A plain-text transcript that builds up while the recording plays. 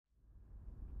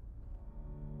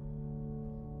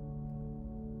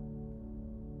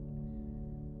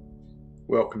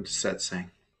Welcome to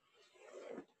Satsang.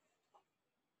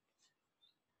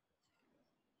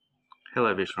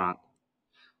 Hello, Vishrant.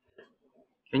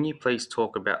 Can you please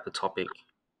talk about the topic?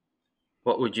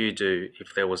 What would you do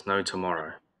if there was no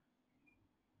tomorrow?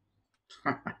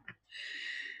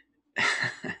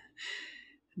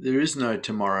 There is no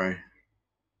tomorrow.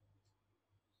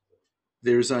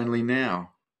 There is only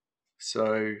now.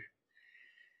 So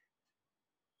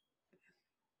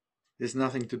there's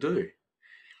nothing to do.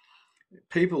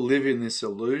 People live in this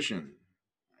illusion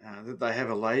that they have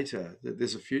a later, that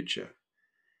there's a future.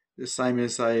 The same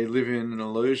as they live in an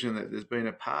illusion that there's been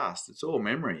a past. It's all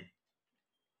memory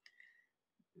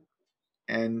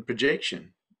and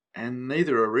projection, and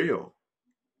neither are real.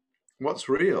 What's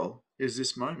real is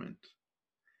this moment,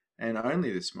 and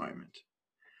only this moment.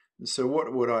 So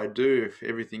what would I do if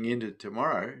everything ended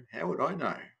tomorrow? How would I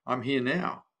know? I'm here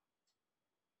now.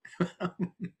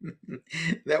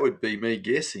 That would be me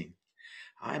guessing.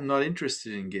 I am not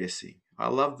interested in guessing. I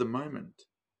love the moment.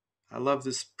 I love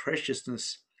this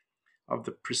preciousness of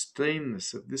the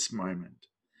pristineness of this moment.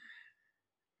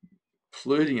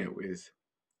 Polluting it with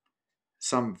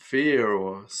some fear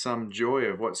or some joy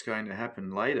of what's going to happen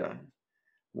later.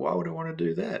 Why would I want to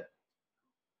do that?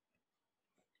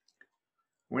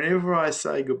 Whenever I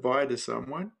say goodbye to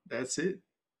someone, that's it.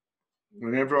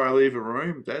 Whenever I leave a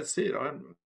room, that's it. I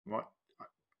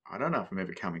don't know if I'm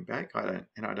ever coming back. I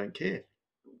don't care.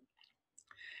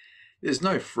 There's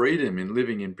no freedom in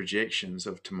living in projections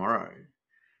of tomorrow.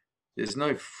 There's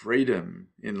no freedom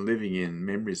in living in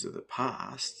memories of the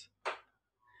past.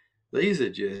 These are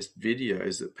just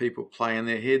videos that people play in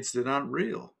their heads that aren't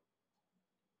real.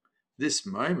 This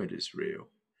moment is real.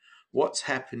 What's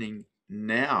happening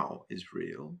now is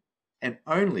real, and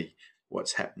only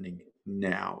what's happening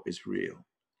now is real.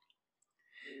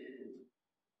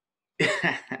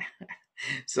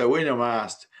 So when I'm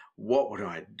asked, what would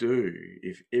I do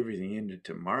if everything ended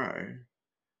tomorrow?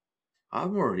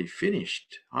 I'm already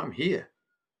finished. I'm here.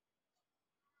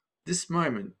 This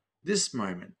moment, this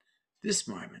moment, this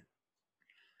moment.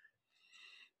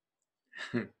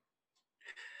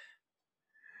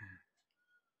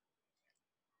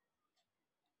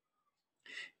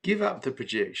 Give up the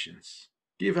projections.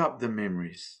 Give up the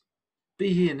memories.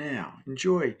 Be here now.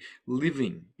 Enjoy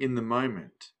living in the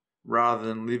moment rather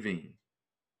than living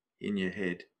in your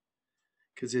head.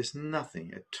 Because there's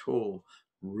nothing at all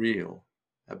real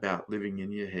about living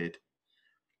in your head.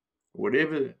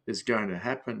 Whatever is going to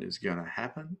happen is going to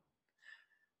happen.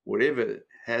 Whatever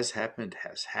has happened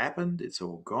has happened. It's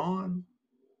all gone.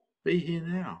 Be here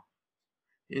now.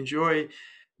 Enjoy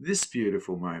this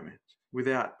beautiful moment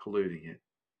without polluting it.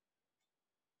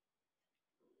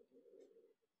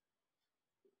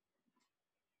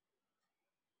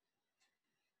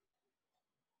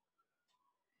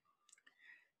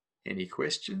 Any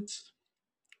questions?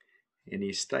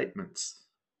 Any statements?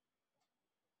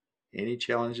 Any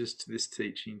challenges to this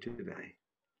teaching today?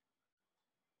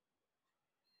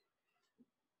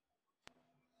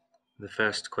 The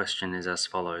first question is as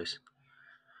follows.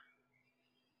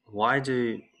 Why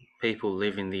do people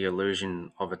live in the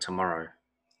illusion of a tomorrow?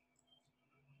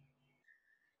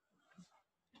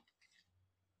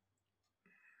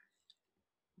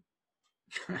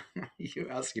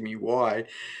 You're asking me why.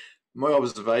 My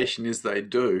observation is they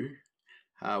do.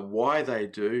 Why they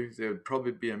do, there would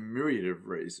probably be a myriad of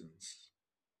reasons.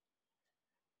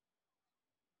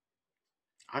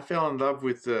 I fell in love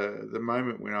with the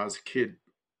moment when I was a kid.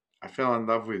 I fell in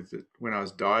love with it when I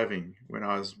was diving, when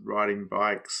I was riding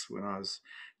bikes, when I was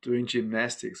doing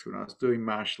gymnastics, when I was doing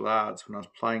martial arts, when I was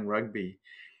playing rugby.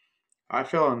 I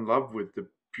fell in love with the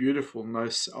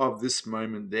beautifulness of this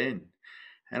moment then,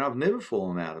 and I've never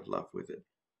fallen out of love with it.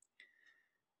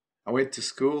 I went to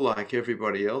school like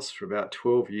everybody else for about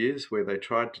 12 years where they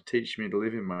tried to teach me to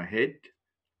live in my head,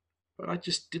 but I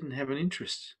just didn't have an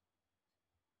interest.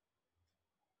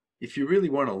 If you really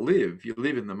want to live, you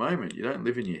live in the moment. You don't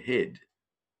live in your head.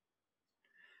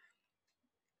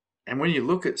 And when you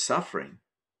look at suffering,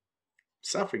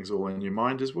 suffering's all in your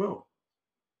mind as well.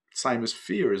 Same as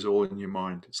fear is all in your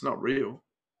mind. It's not real.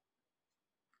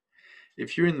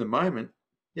 If you're in the moment,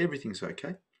 everything's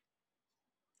okay.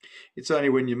 It's only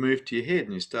when you move to your head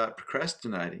and you start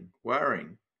procrastinating,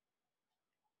 worrying,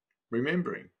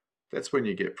 remembering, that's when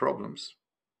you get problems.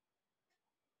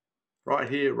 Right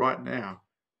here, right now,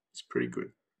 it's pretty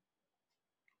good.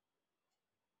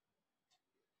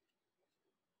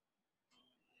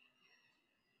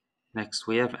 Next,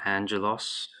 we have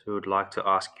Angelos, who would like to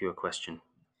ask you a question.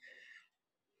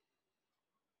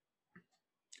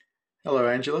 Hello,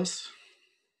 Angelos.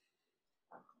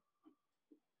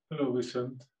 Hello,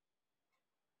 Vicent.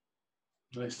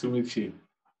 Nice to meet you.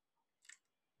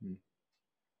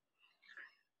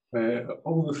 Mm.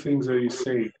 All the things that you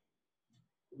say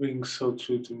ring so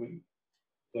true to me.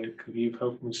 Like you've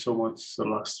helped me so much the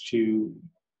last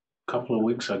couple of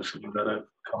weeks actually that I've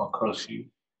come across you,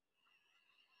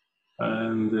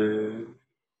 and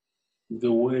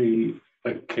the way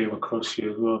I came across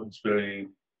you as well was very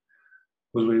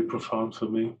profound for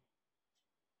me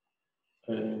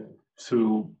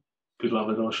through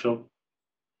beloved Osho.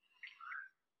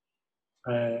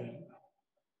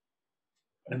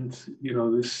 And you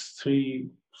know, there's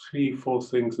four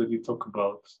things that you talk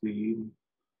about: the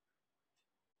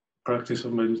practice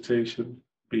of meditation,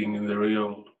 being in the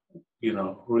real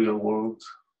world,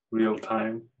 real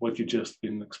time, what you just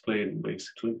been explaining,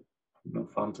 basically. No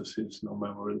fantasies, no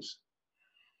memories,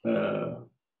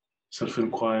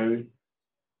 self-inquiry,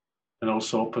 and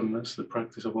also openness, the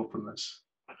practice of openness.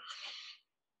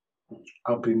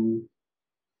 I've been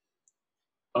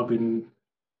I've been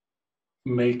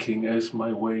making as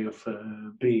my way of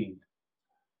being.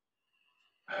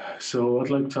 So I'd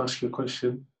like to ask you a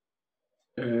question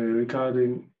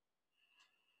regarding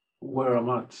where I'm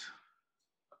at.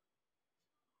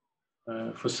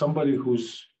 For somebody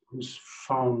who's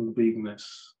found beingness,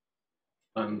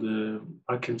 and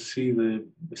I can see the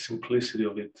simplicity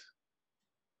of it,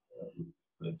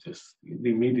 just the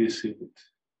immediacy of it,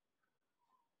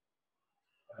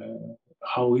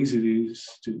 how easy it is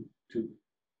to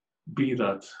be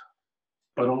that,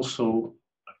 but also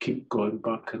I keep going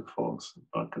back and forth,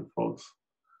 back and forth.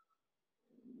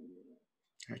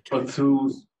 Okay. But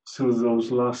through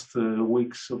those last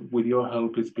weeks, with your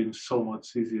help, it's been so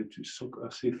much easier I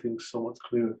see things so much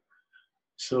clearer.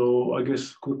 So I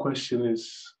guess the question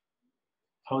is,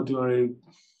 how do I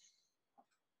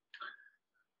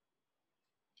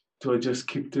just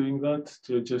keep doing that?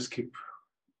 Do I just keep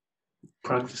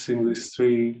practicing these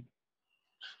 3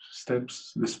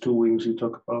 steps, these 2 wings you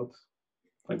talk about?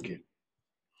 Thank you.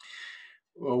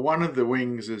 Well, one of the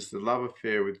wings is the love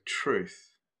affair with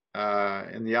truth,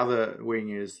 and the other wing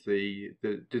is the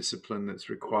discipline that's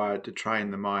required to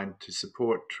train the mind to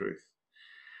support truth.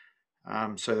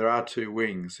 So there are 2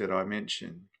 wings that I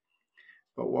mentioned.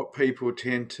 But what people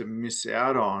tend to miss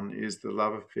out on is the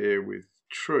love affair with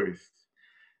truth.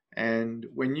 And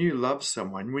when you love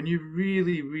someone, when you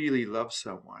really, really love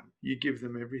someone, you give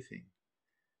them everything.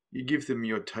 You give them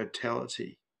your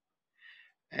totality.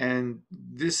 And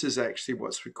this is actually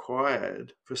what's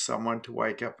required for someone to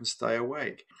wake up and stay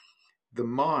awake. The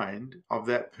mind of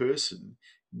that person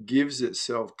gives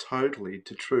itself totally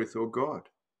to truth or God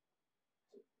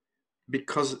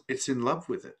because it's in love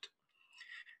with it.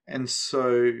 And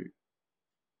so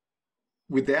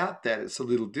without that, it's a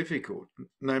little difficult.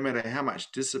 No matter how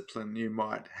much discipline you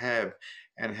might have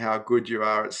and how good you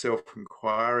are at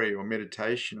self-inquiry or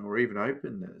meditation or even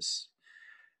openness,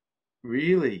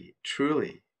 really,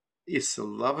 truly, it's the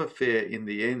love affair in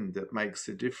the end that makes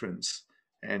the difference,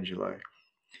 Angelo.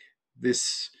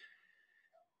 This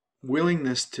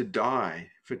willingness to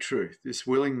die for truth, this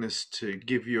willingness to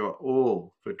give your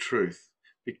all for truth,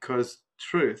 because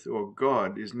truth or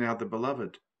God is now the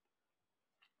beloved.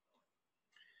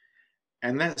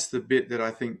 And that's the bit that I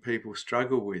think people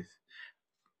struggle with.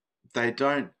 They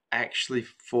don't actually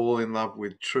fall in love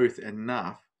with truth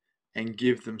enough and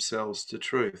give themselves to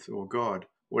truth or God,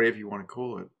 whatever you want to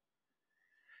call it.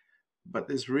 But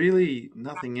there's really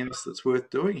nothing else that's worth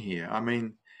doing here. I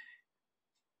mean,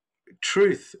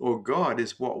 truth or God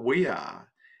is what we are.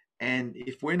 And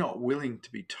if we're not willing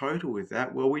to be total with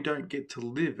that, well, we don't get to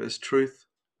live as truth.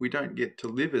 We don't get to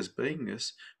live as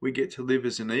beingness. We get to live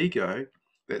as an ego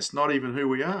that's not even who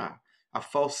we are, a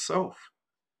false self.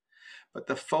 But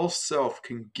the false self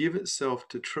can give itself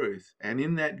to truth. And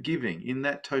in that giving, in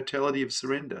that totality of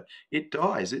surrender, it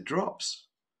dies, it drops.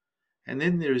 And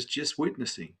then there is just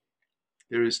witnessing.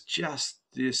 There is just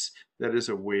this that is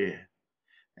aware.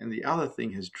 And the other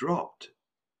thing has dropped.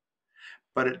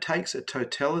 But it takes a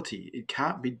totality. It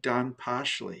can't be done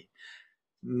partially.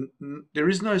 There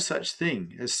is no such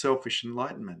thing as selfish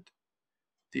enlightenment.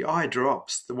 The I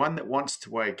drops. The one that wants to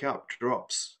wake up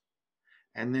drops.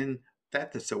 And then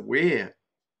that's aware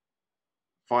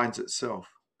finds itself.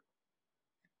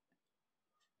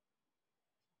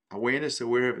 Awareness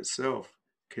aware of itself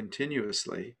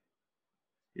continuously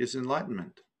is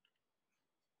enlightenment.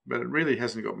 But it really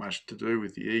hasn't got much to do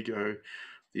with the ego,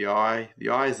 the I.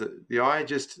 The I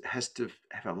just has to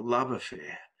have a love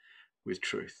affair with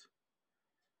truth.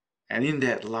 And in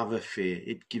that love affair,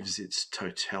 it gives its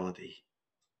totality.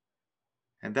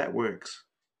 And that works.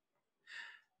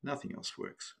 Nothing else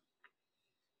works.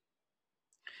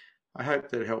 I hope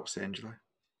that helps, Angela.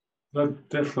 That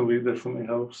definitely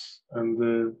helps.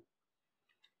 And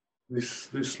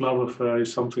this love affair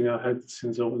is something I had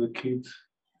since I was a kid.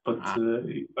 But Ah,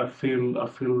 I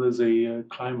feel there's a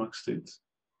climax to it.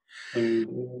 I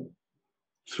mean,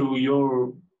 through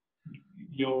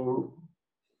your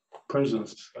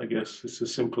presence, I guess it's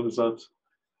as simple as that.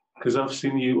 Because I've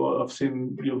seen your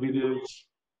videos,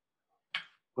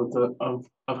 but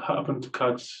I've happened to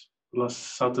catch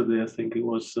last Saturday. I think it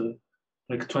was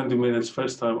like 20 minutes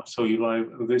first time I saw you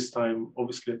live, and this time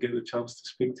obviously I get the chance to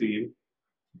speak to you,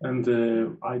 and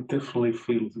I definitely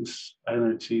feel this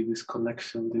energy, this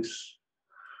connection, this.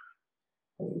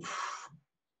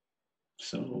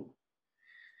 So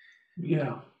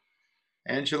yeah,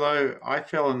 Angelo, I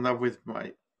fell in love with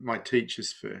my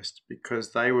teachers first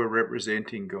because they were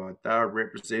representing God. They were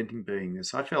representing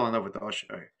beingness. I fell in love with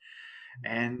Osho.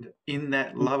 And in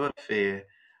that love affair,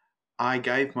 I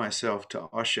gave myself to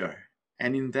Osho.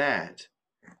 And in that,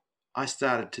 I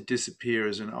started to disappear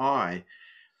as an I.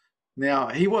 Now,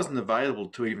 he wasn't available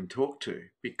to even talk to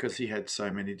because he had so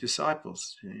many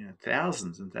disciples,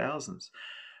 thousands and thousands.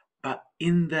 But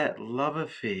in that love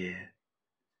affair,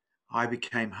 I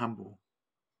became humble.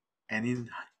 And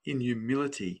in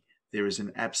humility, there is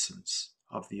an absence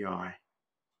of the I.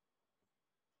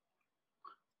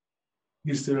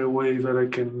 is there a way that I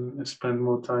can spend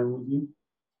more time with you?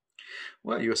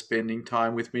 Well, you're spending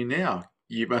time with me now.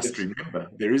 You must Yes, remember,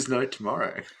 there is no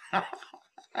tomorrow. I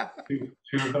appreciate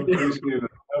it.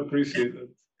 I appreciate it.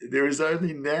 There is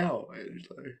only now.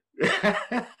 Thank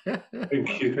you,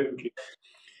 thank you, thank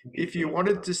If you. you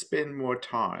wanted to spend more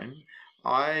time,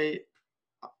 I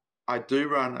I do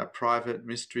run a private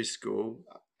mystery school,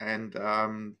 and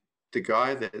the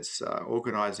guy that's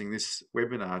organising this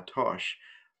webinar, Tosh,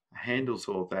 handles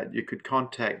all that. You could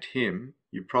contact him.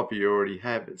 You probably already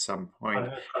have at some I point,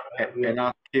 have, I have, yeah. and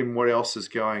ask him what else is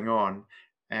going on,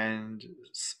 and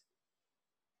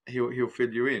he'll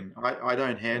fill you in. I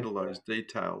don't handle those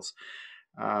details.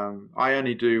 I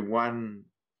only do one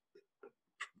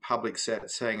public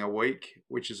satsang a week,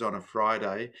 which is on a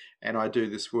Friday, and I do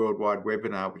this worldwide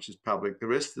webinar, which is public. The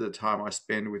rest of the time I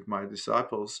spend with my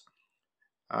disciples,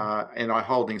 and I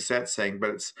holding satsang,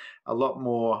 but it's a lot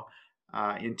more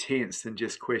intense than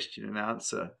just question and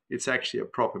answer. It's actually a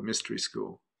proper mystery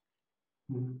school.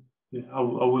 Mhm. Yeah, I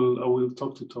will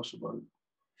talk to Tosh about it.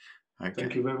 Thank you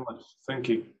Okay, very much. Thank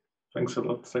you. Thanks a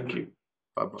lot. Thank you.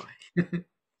 bye bye.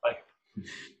 Bye.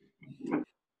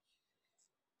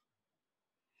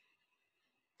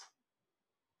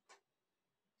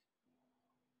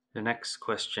 The next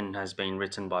question has been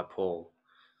written by Paul.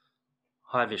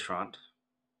 Hi Vishrant,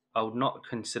 I would not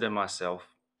consider myself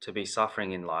to be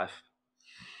suffering in life,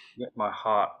 yet my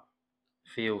heart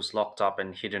feels locked up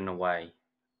and hidden away.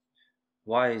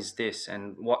 Why is this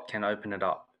and what can open it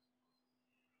up?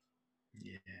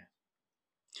 Yeah.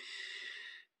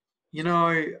 You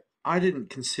know, I didn't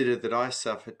consider that I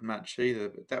suffered much either,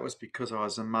 but that was because I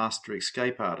was a master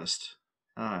escape artist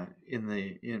in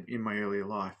my earlier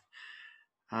life.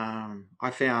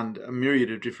 I found a myriad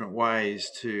of different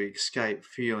ways to escape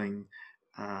feeling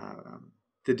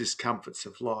the discomforts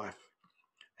of life.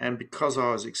 And because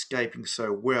I was escaping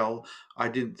so well, I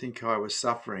didn't think I was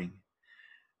suffering.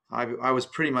 I was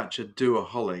pretty much a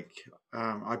doaholic.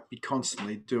 I'd be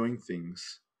constantly doing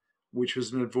things, which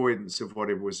was an avoidance of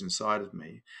whatever was inside of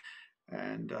me.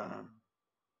 And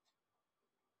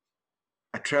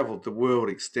I travelled the world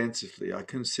extensively. I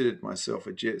considered myself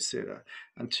a jet setter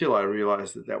until I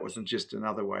realised that that wasn't just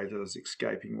another way that I was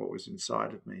escaping what was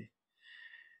inside of me.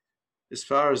 As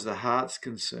far as the heart's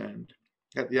concerned,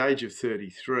 at the age of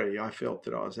 33, I felt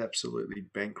that I was absolutely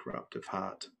bankrupt of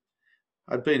heart.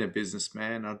 I'd been a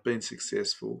businessman, I'd been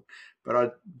successful, but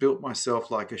I'd built myself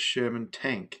like a Sherman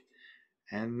tank,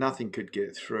 and nothing could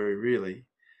get through, really.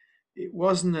 It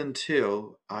wasn't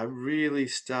until I really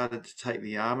started to take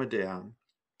the armour down,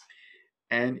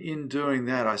 and in doing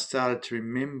that, I started to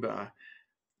remember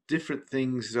different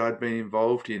things that I'd been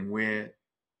involved in where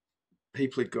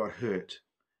people had got hurt,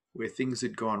 where things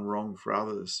had gone wrong for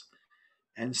others.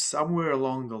 And somewhere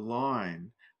along the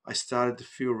line, I started to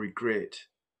feel regret,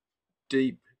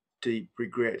 deep, deep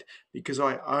regret, because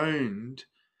I owned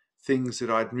things that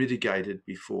I'd mitigated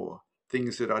before,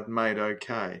 things that I'd made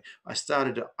okay. I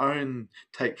started to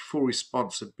take full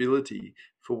responsibility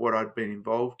for what I'd been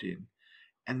involved in.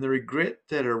 And the regret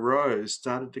that arose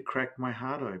started to crack my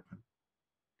heart open.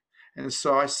 And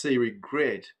so I see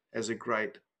regret as a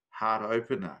great heart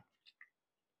opener.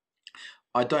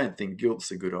 I don't think guilt's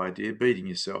a good idea. Beating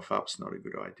yourself up's not a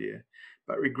good idea.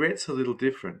 But regret's a little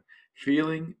different.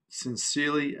 Feeling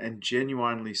sincerely and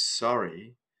genuinely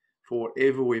sorry for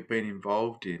whatever we've been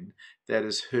involved in that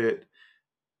has hurt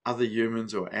other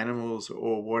humans or animals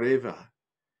or whatever.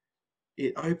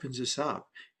 It opens us up.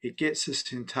 It gets us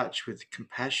in touch with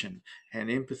compassion and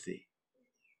empathy.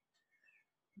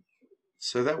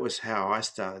 So that was how I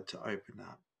started to open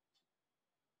up.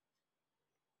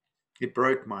 It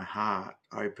broke my heart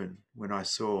open when I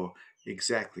saw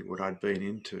exactly what I'd been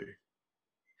into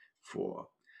for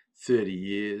 30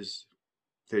 years,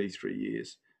 33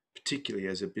 years, particularly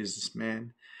as a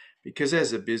businessman. Because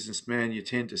as a businessman, you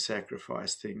tend to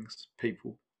sacrifice things,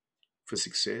 people, for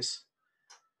success.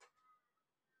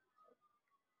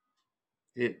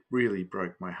 It really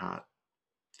broke my heart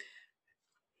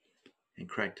and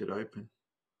cracked it open.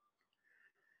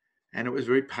 And it was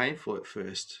very painful at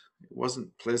first. It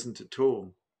wasn't pleasant at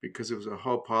all because there was a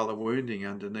whole pile of wounding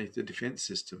underneath the defense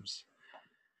systems.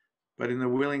 But in the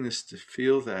willingness to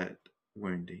feel that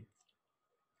wounding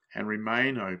and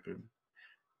remain open,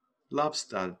 love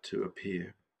started to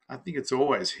appear. I think it's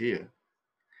always here,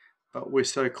 but we're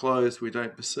so closed we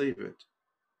don't perceive it.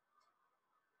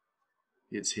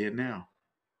 It's here now.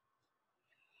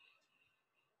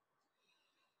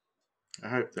 I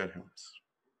hope that helps.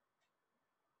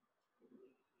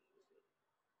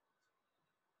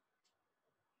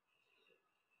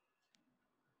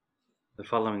 The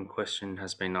following question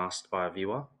has been asked by a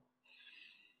viewer.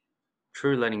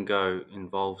 True letting go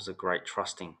involves a great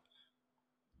trusting.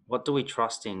 What do we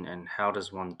trust in and how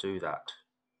does one do that?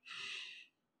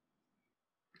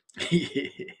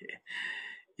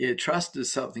 Yeah, trust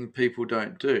is something people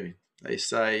don't do. They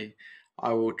say,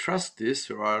 I will trust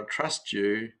this or I'll trust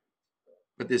you,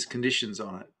 but there's conditions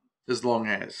on it, as long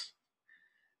as.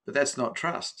 But that's not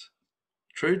trust.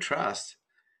 True trust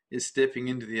is stepping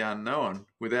into the unknown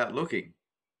without looking.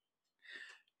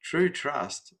 True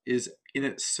trust is in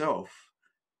itself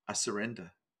a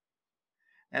surrender.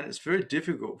 And it's very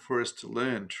difficult for us to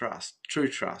learn trust, true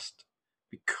trust,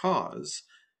 because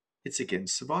it's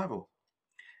against survival.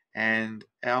 And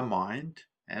our mind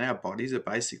and our bodies are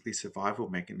basically survival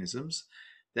mechanisms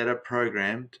that are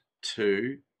programmed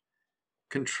to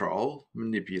control,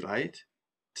 manipulate,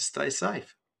 to stay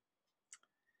safe.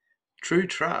 True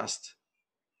trust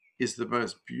is the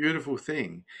most beautiful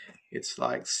thing. It's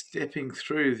like stepping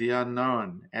through the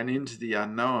unknown and into the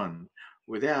unknown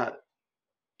without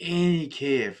any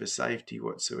care for safety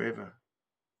whatsoever.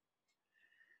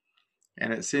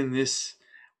 And it's in this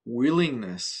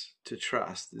willingness to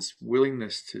trust, this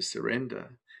willingness to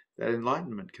surrender, that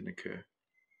enlightenment can occur.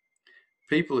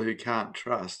 People who can't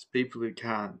trust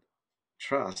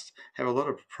have a lot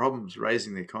of problems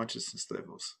raising their consciousness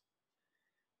levels.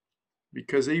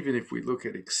 Because even if we look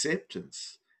at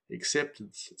acceptance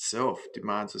itself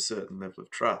demands a certain level of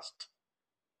trust.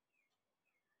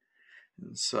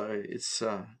 And so it's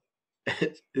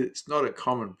not a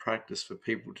common practice for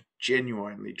people to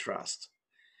genuinely trust.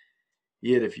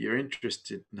 Yet if you're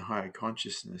interested in higher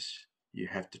consciousness, you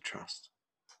have to trust.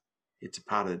 It's a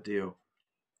part of the deal.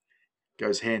 It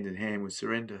goes hand in hand with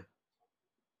surrender.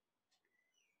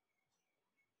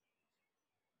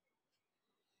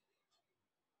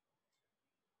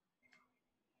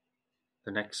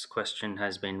 The next question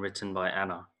has been written by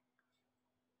Anna.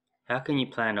 How can you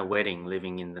plan a wedding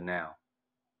living in the now?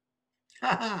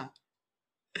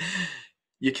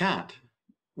 You can't.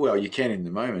 Well, you can in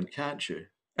the moment, can't you?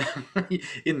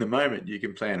 In the moment, you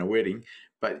can plan a wedding,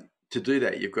 but to do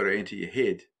that, you've got to enter your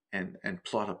head and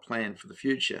plot a plan for the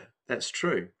future. That's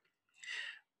true.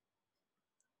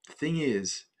 The thing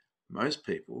is, most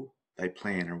people, they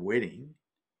plan a wedding,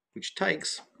 which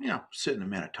takes, a certain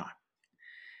amount of time.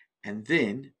 And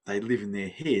then they live in their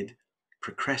head,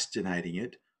 procrastinating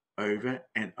it over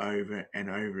and over and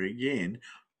over again,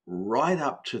 right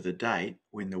up to the date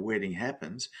when the wedding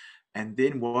happens. And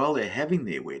then while they're having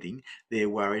their wedding, they're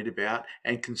worried about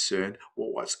and concerned,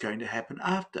 well, what's going to happen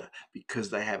after? Because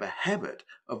they have a habit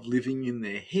of living in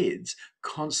their heads,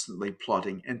 constantly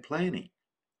plotting and planning.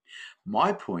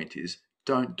 My point is,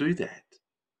 don't do that.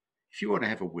 If you want to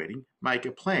have a wedding, make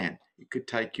a plan. It could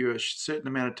take you a certain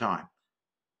amount of time.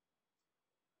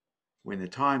 When the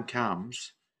time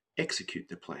comes, execute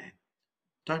the plan.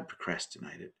 Don't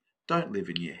procrastinate it. Don't live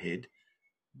in your head.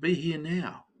 Be here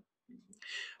now.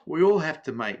 We all have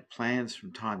to make plans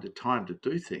from time to time to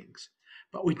do things,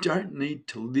 but we don't need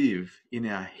to live in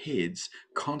our heads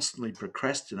constantly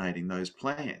procrastinating those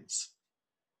plans.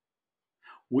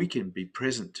 We can be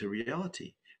present to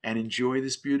reality and enjoy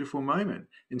this beautiful moment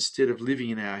instead of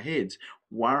living in our heads,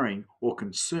 worrying or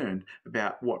concerned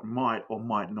about what might or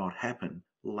might not happen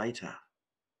later.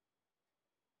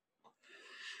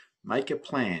 Make a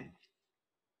plan,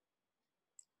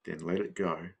 then let it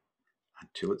go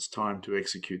until it's time to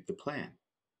execute the plan,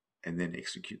 and then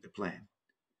execute the plan.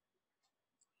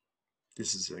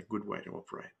 This is a good way to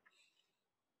operate.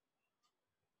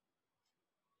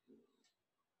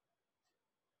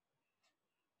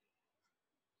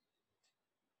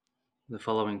 The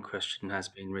following question has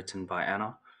been written by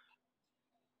Anna.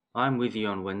 I'm with you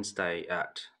on Wednesday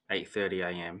at 8:30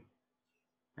 a.m.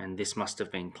 and this must have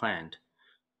been planned.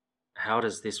 How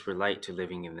does this relate to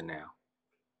living in the now?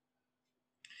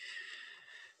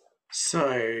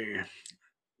 So,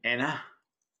 Anna,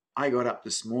 I got up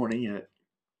this morning at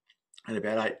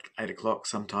about 8 o'clock,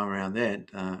 sometime around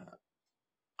that.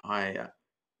 I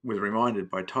was reminded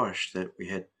by Tosh that we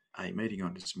had a meeting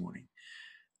on this morning.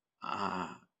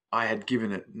 I had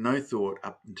given it no thought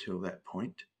up until that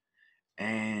point,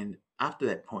 and after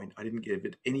that point I didn't give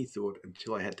it any thought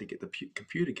until I had to get the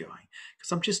computer going,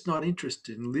 because I'm just not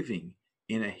interested in living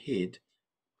in a head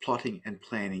plotting and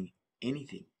planning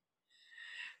anything.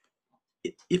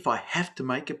 If I have to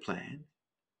make a plan,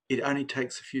 it only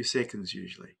takes a few seconds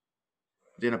usually.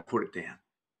 Then I put it down.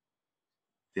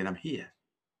 Then I'm here.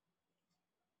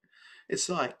 It's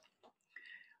like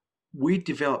we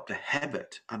developed a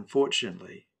habit,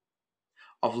 unfortunately,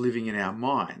 of living in our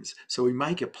minds. So we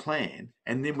make a plan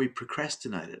and then we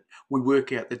procrastinate it. We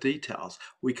work out the details.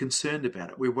 We're concerned about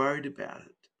it. We're worried about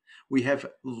it. We have a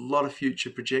lot of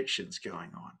future projections going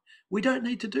on. We don't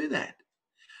need to do that.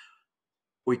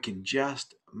 We can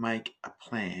just make a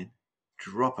plan,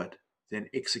 drop it, then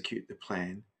execute the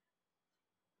plan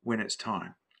when it's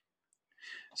time.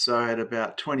 So at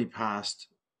about 20 past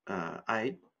 8,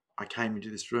 I came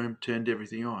into this room, turned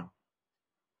everything on,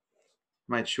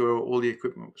 made sure all the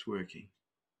equipment was working,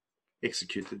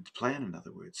 executed the plan, in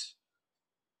other words.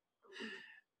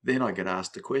 Then I get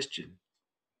asked a question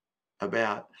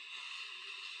about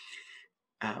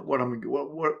what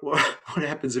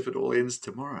happens if it all ends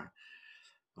tomorrow.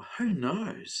 Well, who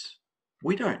knows?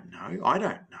 We don't know. I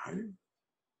don't know.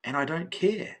 And I don't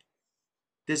care.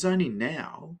 There's only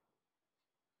now.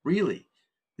 Really,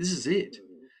 this is it.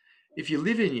 If you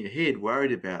live in your head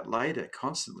worried about later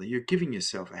constantly, you're giving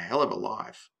yourself a hell of a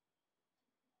life.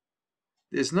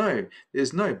 There's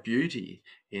no beauty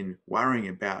in worrying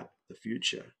about the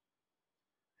future.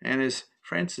 And as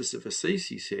Francis of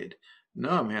Assisi said,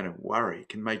 no amount of worry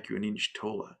can make you an inch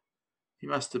taller. He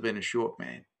must have been a short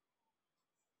man.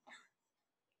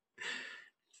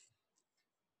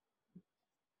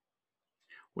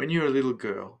 When you were a little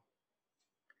girl,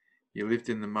 you lived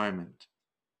in the moment,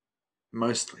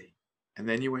 mostly, and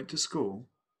then you went to school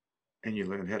and you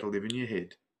learned how to live in your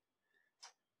head.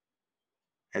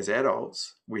 As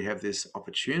adults, we have this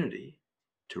opportunity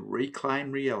to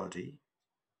reclaim reality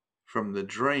from the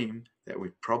dream that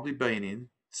we've probably been in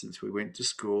since we went to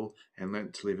school and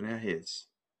learnt to live in our heads.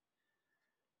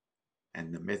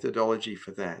 And the methodology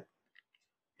for that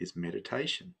is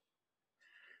meditation,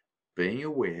 being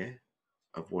aware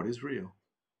of what is real.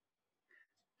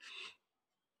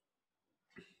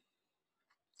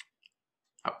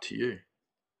 Up to you.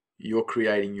 You're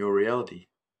creating your reality.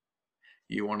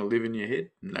 You want to live in your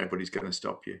head? Nobody's going to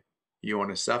stop you. You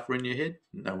want to suffer in your head?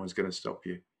 No one's going to stop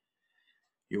you.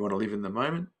 You want to live in the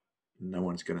moment? No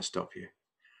one's going to stop you.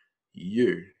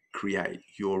 You create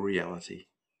your reality.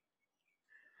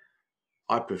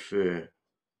 I prefer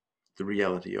the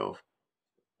reality of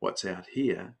what's out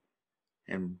here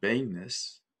and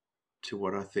beingness to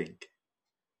what I think,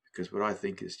 because what I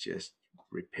think is just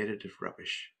repetitive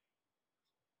rubbish.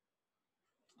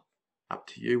 Up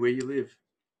to you where you live.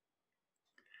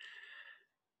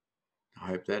 I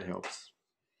hope that helps.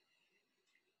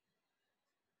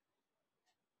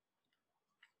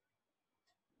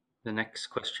 The next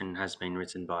question has been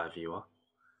written by a viewer.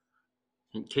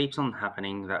 It keeps on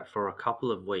happening that for a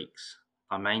couple of weeks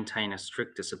I maintain a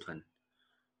strict discipline,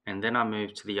 and then I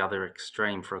move to the other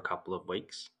extreme for a couple of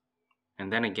weeks,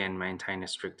 and then again maintain a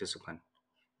strict discipline.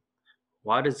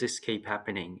 Why does this keep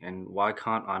happening, and why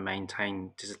can't I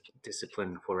maintain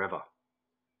discipline forever?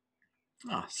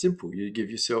 Simple. You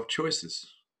give yourself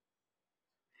choices.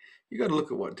 You got to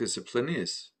look at what discipline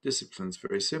is. Discipline's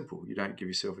very simple. You don't give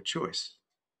yourself a choice.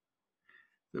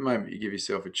 The moment you give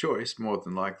yourself a choice, more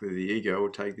than likely the ego will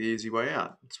take the easy way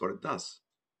out. That's what it does.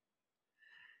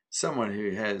 Someone who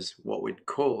has what we'd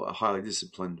call a highly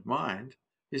disciplined mind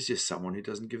is just someone who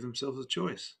doesn't give themselves a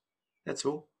choice. That's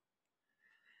all.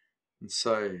 And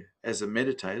so, as a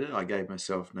meditator, I gave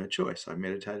myself no choice. I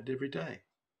meditated every day.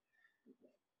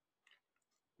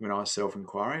 When I was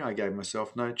self-inquiring, I gave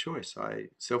myself no choice. I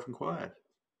self-inquired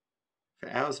for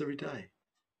hours every day.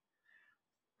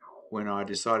 When I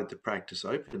decided to practice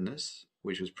openness,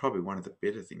 which was probably one of the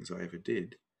better things I ever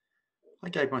did, I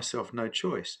gave myself no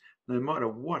choice. no matter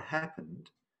what happened,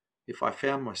 if I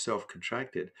found myself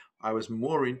contracted, I was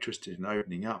more interested in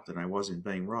opening up than I was in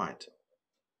being right.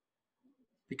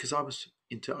 Because I was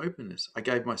into openness. I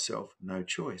gave myself no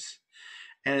choice.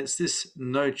 And it's this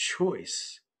no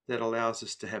choice that allows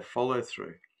us to have follow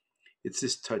through. It's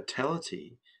this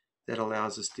totality that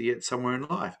allows us to get somewhere in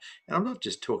life. And I'm not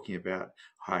just talking about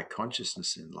higher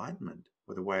consciousness enlightenment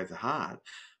or the way of the heart.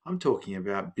 I'm talking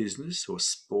about business or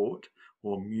sport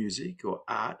or music or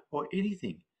art or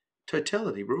anything.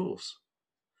 Totality rules.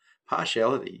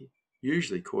 Partiality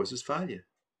usually causes failure.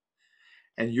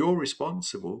 And you're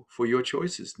responsible for your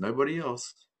choices, nobody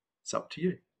else. It's up to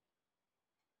you.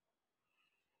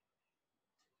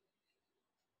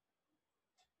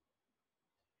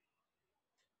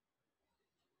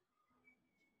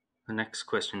 The next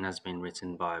question has been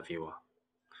written by a viewer.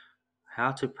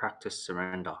 How to practice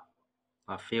surrender?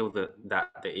 I feel that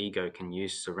the ego can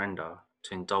use surrender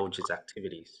to indulge its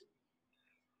activities.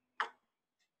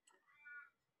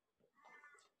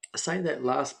 Say that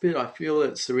last bit. I feel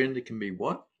that surrender can be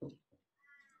what?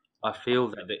 I feel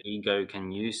that the ego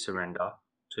can use surrender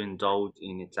to indulge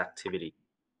in its activity.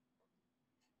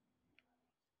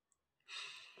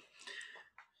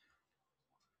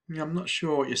 I'm not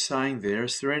sure what you're saying there. A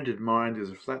surrendered mind is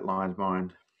a flatlined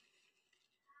mind.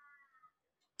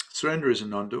 Surrender is a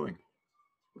non-doing.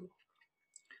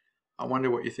 I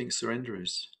wonder what you think surrender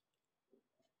is.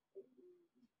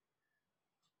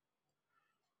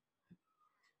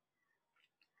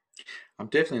 I'm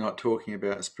definitely not talking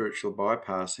about spiritual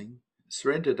bypassing.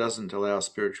 Surrender doesn't allow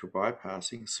spiritual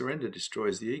bypassing. Surrender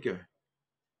destroys the ego.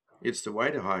 It's the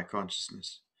way to higher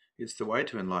consciousness. It's the way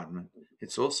to enlightenment.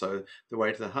 It's also the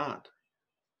way to the heart.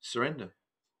 Surrender.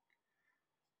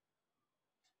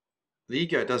 The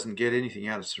ego doesn't get anything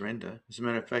out of surrender. As a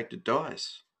matter of fact, it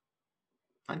dies.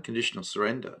 Unconditional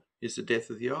surrender is the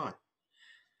death of the I.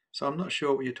 So I'm not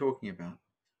sure what you're talking about.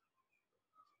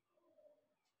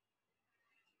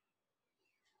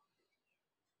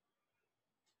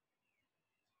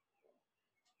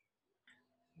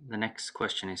 The next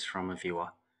question is from a viewer.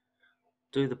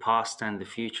 Do the past and the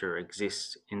future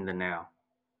exist in the now?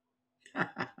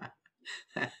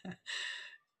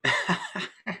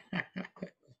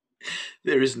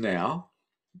 There is now,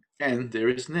 and there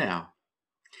is now.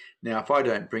 Now, if I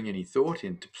don't bring any thought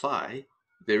into play,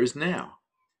 there is now.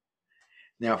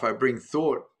 Now, if I bring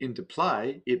thought into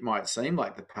play, it might seem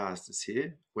like the past is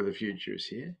here or the future is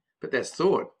here, but that's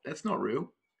thought. That's not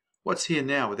real. What's here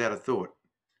now without a thought?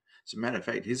 As a matter of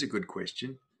fact, here's a good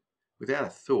question. Without a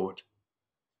thought,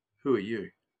 who are you?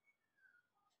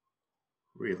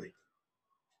 Really?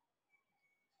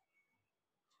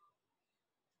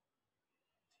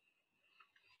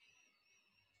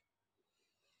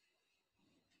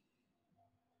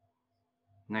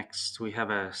 Next, we have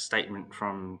a statement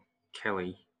from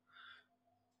Kelly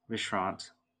Vishrant.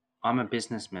 I'm a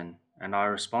businessman and I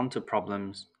respond to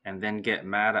problems and then get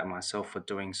mad at myself for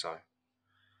doing so.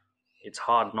 It's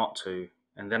hard not to,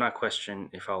 and then I question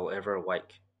if I'll ever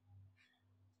awake.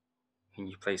 Can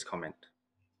you please comment?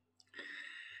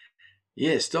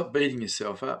 Yeah, stop beating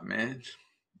yourself up, man.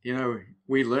 You know,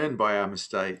 we learn by our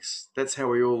mistakes. That's how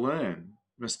we all learn.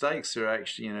 Mistakes are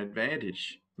actually an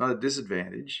advantage, not a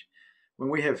disadvantage. When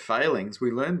we have failings, we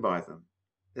learn by them.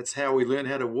 That's how we learn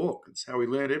how to walk. It's how we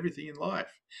learn everything in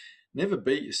life. Never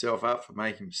beat yourself up for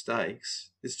making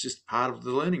mistakes. It's just part of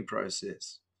the learning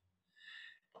process.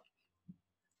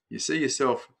 You see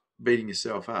yourself beating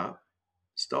yourself up,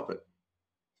 stop it.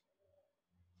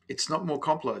 It's not more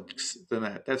complex than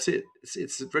that. That's it.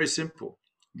 It's very simple.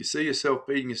 You see yourself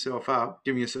beating yourself up,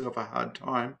 giving yourself a hard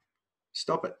time,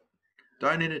 stop it.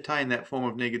 Don't entertain that form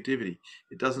of negativity.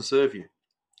 It doesn't serve you.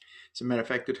 As a matter of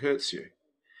fact, it hurts you.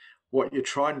 What you're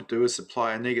trying to do is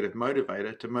supply a negative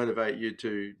motivator to motivate you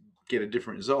to get a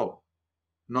different result.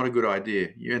 Not a good idea.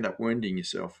 You end up wounding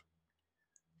yourself.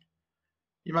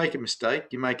 You make a mistake,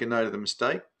 you make a note of the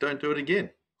mistake, don't do it again.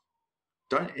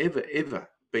 Don't ever, ever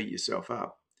beat yourself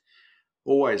up.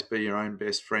 Always be your own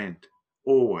best friend.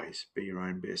 Always be your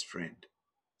own best friend.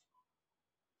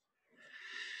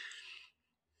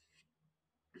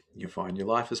 You'll find your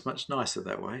life is much nicer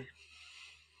that way.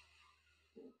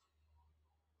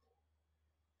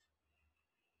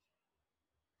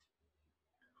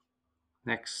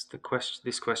 Next,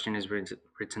 this question is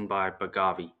written by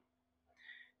Bhagavi.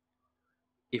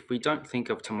 If we don't think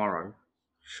of tomorrow,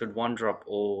 should one drop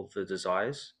all the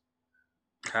desires?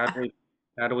 How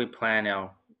do we plan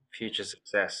our future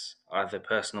success, either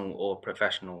personal or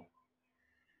professional?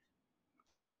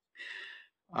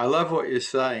 I love what you're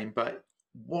saying, but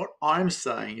what I'm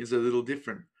saying is a little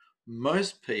different.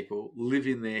 Most people live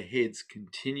in their heads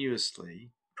continuously,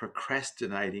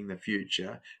 procrastinating the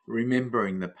future,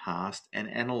 remembering the past, and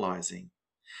analyzing.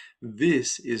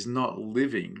 This is not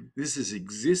living, this is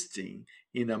existing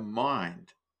in a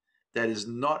mind that is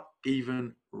not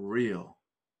even real.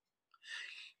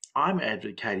 I'm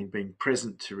advocating being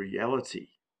present to reality.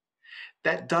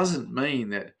 That doesn't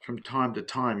mean that from time to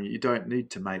time you don't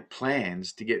need to make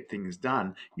plans to get things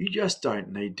done. You just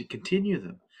don't need to continue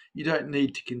them. You don't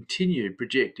need to continue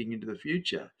projecting into the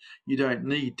future. You don't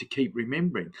need to keep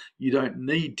remembering. You don't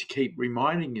need to keep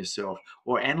reminding yourself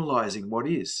or analysing what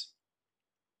is.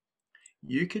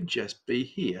 You can just be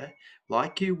here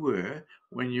like you were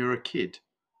when you were a kid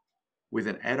with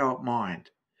an adult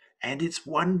mind. And it's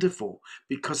wonderful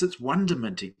because it's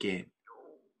wonderment again.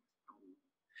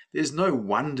 There's no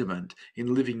wonderment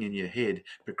in living in your head,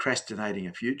 procrastinating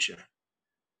a future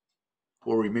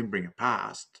or remembering a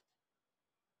past.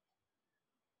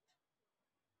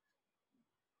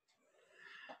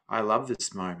 I love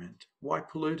this moment. Why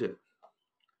pollute it?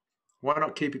 Why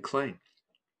not keep it clean?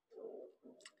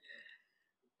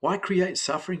 Why create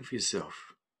suffering for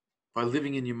yourself by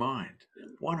living in your mind?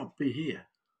 Why not be here?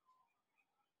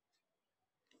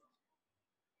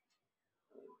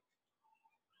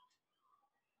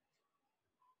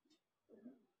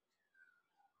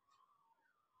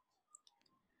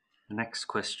 The next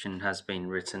question has been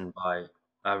written by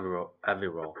Avirol.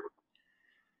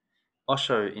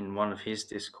 Osho, in one of his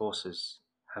discourses,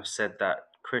 have said that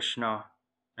Krishna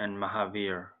and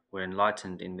Mahavir were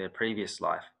enlightened in their previous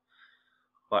life,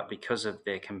 but because of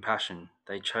their compassion,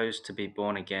 they chose to be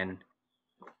born again.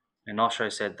 And Osho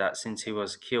said that since he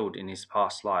was killed in his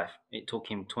past life, it took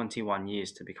him 21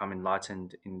 years to become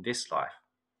enlightened in this life.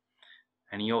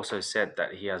 And he also said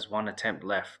that he has one attempt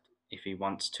left. If he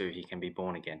wants to, he can be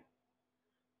born again.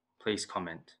 Please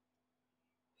comment.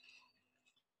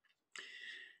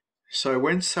 So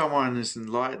when someone is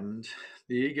enlightened,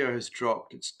 the ego has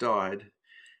dropped, it's died,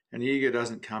 and the ego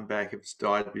doesn't come back if it's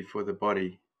died before the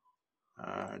body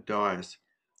dies.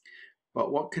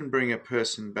 But what can bring a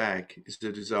person back is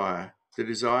the desire. The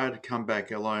desire to come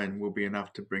back alone will be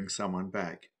enough to bring someone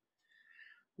back.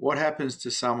 What happens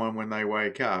to someone when they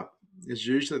wake up is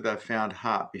usually they've found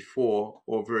heart before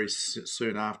or very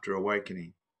soon after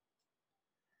awakening.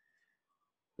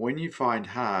 When you find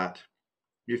heart,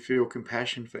 you feel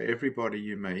compassion for everybody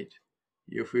you meet,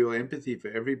 you feel empathy for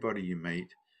everybody you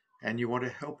meet, and you want to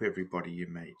help everybody you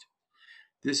meet.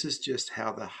 This is just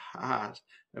how the heart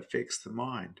affects the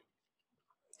mind.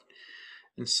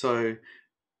 And so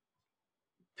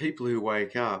people who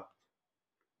wake up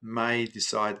may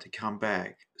decide to come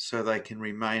back so they can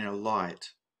remain a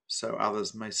light so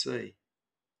others may see.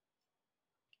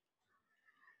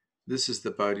 This is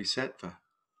the Bodhisattva.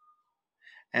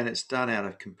 And it's done out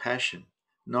of compassion,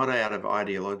 not out of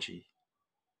ideology.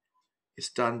 It's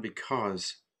done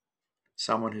because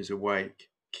someone who's awake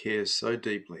cares so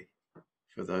deeply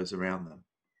for those around them.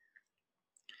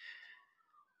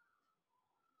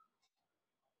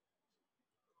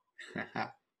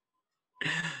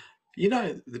 You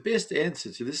know, the best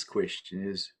answer to this question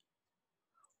is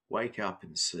wake up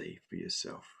and see for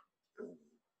yourself.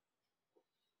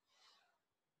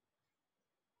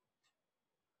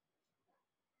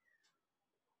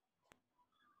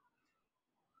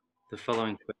 The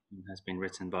following question has been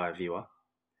written by a viewer.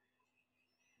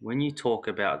 When you talk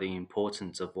about the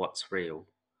importance of what's real,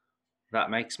 that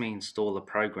makes me install a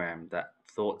program that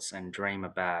thoughts and dream are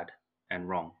bad and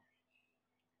wrong.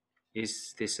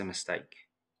 Is this a mistake?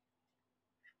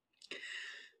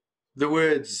 The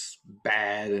words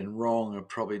bad and wrong are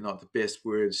probably not the best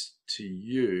words to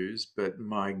use, but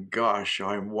my gosh,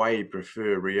 I way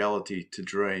prefer reality to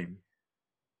dream.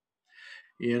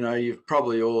 You know, you've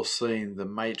probably all seen The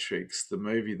Matrix, the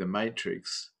movie The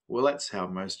Matrix. Well, that's how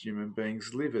most human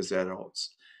beings live as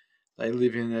adults. They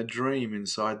live in a dream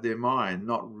inside their mind,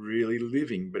 not really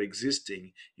living, but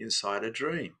existing inside a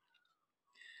dream.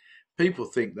 People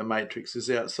think the Matrix is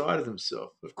outside of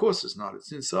themselves. Of course it's not.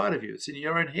 It's inside of you. It's in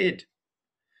your own head.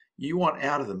 You want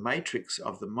out of the matrix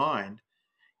of the mind,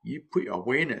 you put your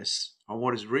awareness on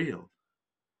what is real.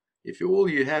 If all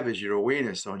you have is your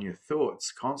awareness on your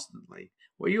thoughts constantly,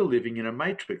 well, you're living in a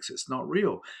matrix. It's not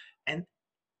real. And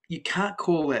you can't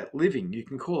call that living. You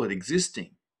can call it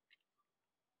existing,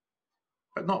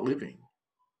 but not living.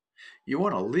 You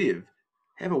want to live,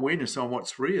 have awareness on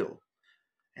what's real.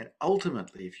 And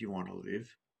ultimately, if you want to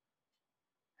live,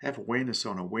 have awareness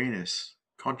on awareness,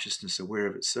 consciousness aware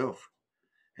of itself.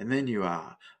 And then you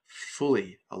are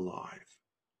fully alive.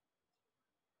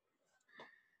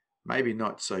 Maybe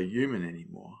not so human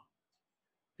anymore,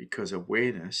 because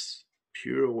awareness,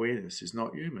 pure awareness, is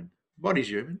not human. Body's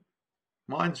human,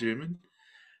 mind's human,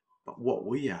 But what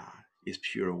we are is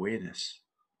pure awareness,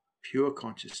 pure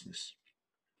consciousness.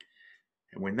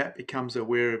 And when that becomes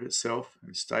aware of itself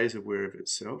and stays aware of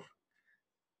itself,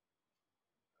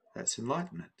 that's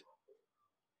enlightenment.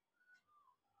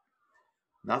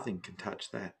 Nothing can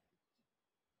touch that.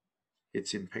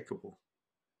 It's impeccable.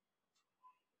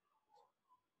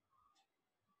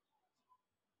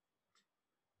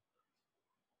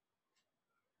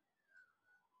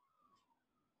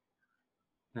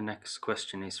 The next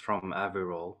question is from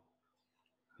Avirol,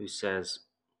 who says,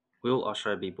 "Will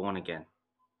Osho be born again?"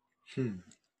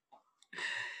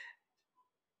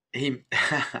 He,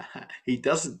 he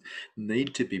doesn't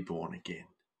need to be born again,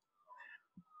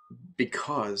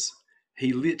 because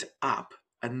he lit up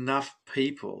enough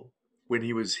people when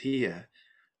he was here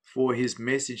for his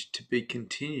message to be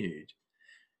continued.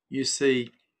 You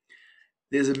see,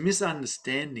 there's a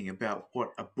misunderstanding about what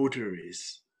a Buddha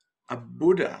is. A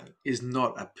Buddha is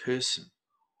not a person.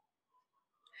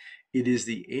 It is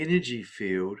the energy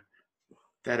field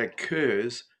that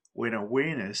occurs when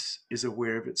awareness is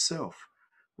aware of itself.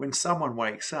 When someone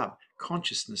wakes up,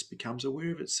 consciousness becomes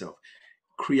aware of itself,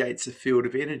 creates a field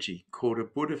of energy called a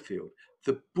Buddha field.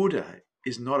 The Buddha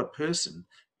is not a person.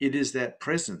 It is that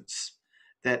presence,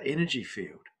 that energy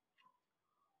field.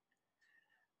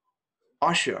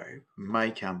 Osho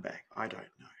may come back, I don't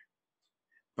know.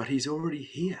 But he's already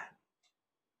here.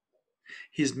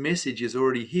 His message is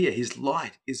already here. His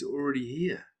light is already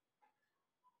here.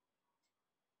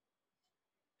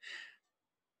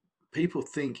 People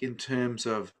think in terms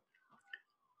of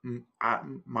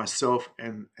myself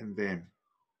and them.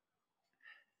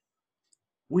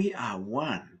 We are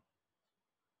one.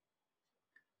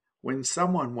 When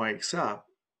someone wakes up,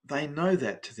 they know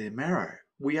that to their marrow.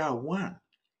 We are one.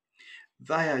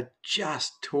 They are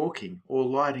just talking or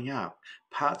lighting up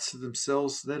parts of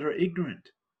themselves that are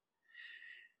ignorant.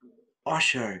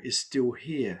 Osho is still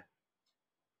here.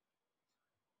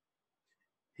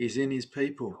 He's in his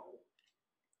people.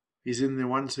 He's in the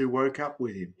ones who woke up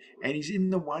with him, and he's in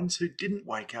the ones who didn't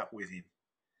wake up with him.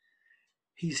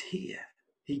 He's here.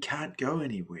 He can't go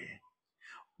anywhere.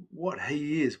 What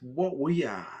he is, what we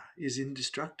are, is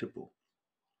indestructible.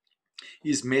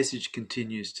 His message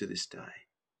continues to this day.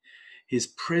 His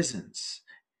presence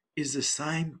is the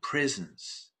same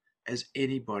presence as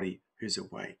anybody who's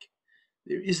awake.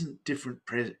 There isn't different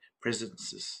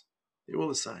presences. They're all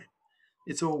the same.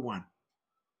 It's all one.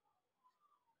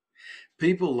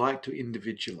 People like to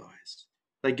individualize.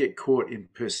 They get caught in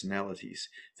personalities,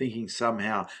 thinking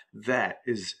somehow that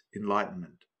is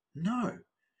enlightenment. No.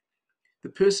 The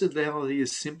personality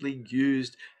is simply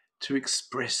used to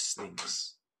express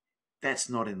things. That's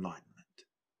not enlightenment.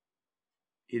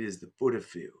 It is the Buddha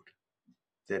field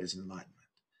that is enlightenment.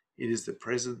 It is the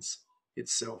presence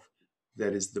itself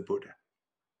that is the Buddha.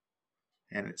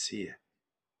 And it's here.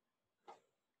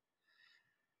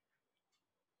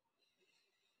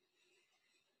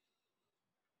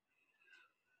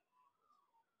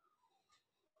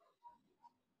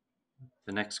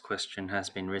 The next question has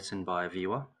been written by a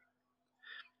viewer.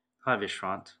 Hi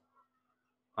Vishrant.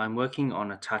 I'm working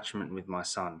on attachment with my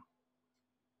son.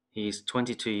 He is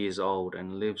 22 years old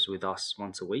and lives with us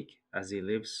once a week as he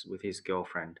lives with his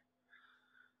girlfriend.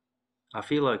 I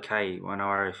feel okay when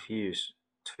I refuse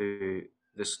to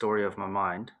the story of my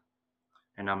mind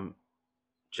and I'm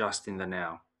just in the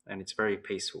now, and it's very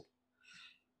peaceful.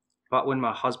 But when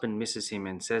my husband misses him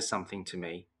and says something to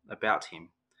me about him,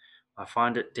 I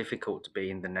find it difficult to be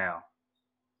in the now.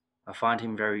 I find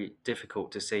him very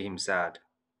difficult to see him sad.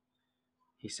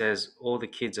 He says all the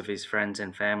kids of his friends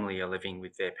and family are living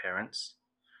with their parents.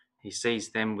 He sees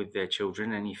them with their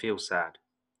children and he feels sad.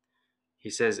 He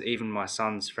says even my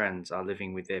son's friends are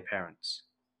living with their parents.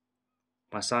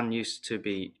 My son used to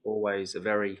be always a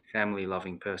very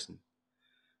family-loving person.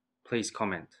 Please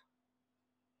comment.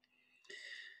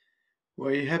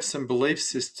 Well, you have some belief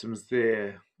systems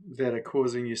there that are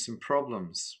causing you some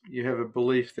problems. You have a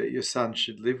belief that your son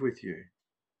should live with you.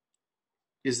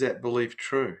 Is that belief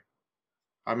true?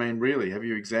 I mean, really, have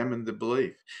you examined the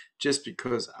belief? Just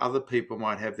because other people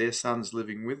might have their sons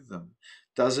living with them,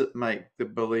 does it make the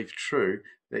belief true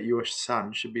that your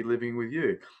son should be living with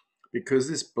you? Because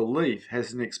this belief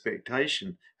has an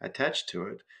expectation attached to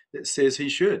it that says he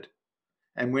should.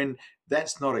 And when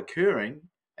that's not occurring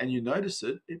and you notice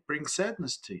it, it brings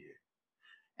sadness to you.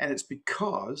 And it's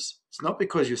not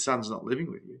because your son's not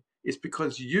living with you, it's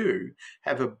because you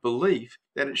have a belief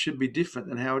that it should be different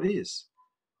than how it is.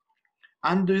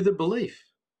 Undo the belief.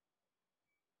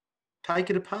 Take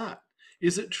it apart.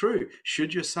 Is it true?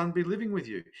 Should your son be living with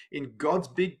you? In God's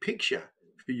big picture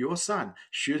for your son,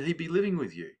 should he be living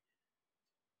with you?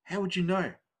 How would you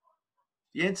know?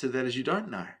 The answer to that is you don't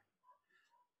know.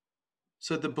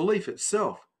 So the belief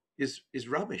itself is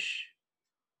rubbish.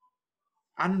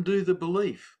 Undo the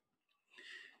belief.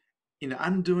 In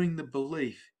undoing the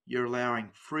belief, you're allowing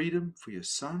freedom for your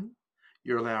son,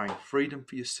 you're allowing freedom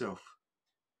for yourself.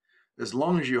 As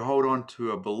long as you hold on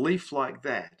to a belief like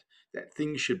that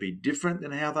things should be different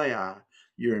than how they are,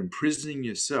 you're imprisoning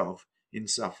yourself in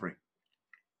suffering.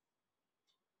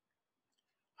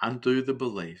 Undo the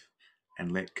belief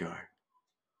and let go.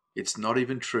 It's not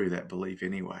even true, that belief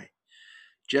anyway.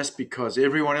 Just because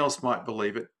everyone else might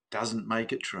believe it doesn't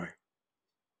make it true.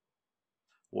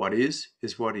 What is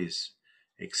what is.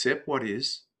 Accept what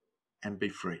is and be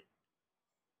free.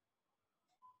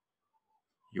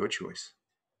 Your choice.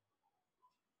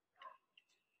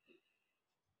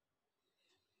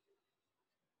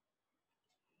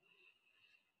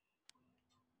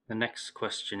 The next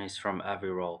question is from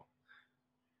Avirol.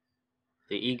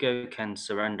 The ego can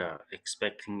surrender,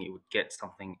 expecting it would get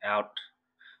something out,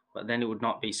 but then it would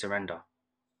not be surrender.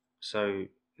 So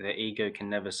the ego can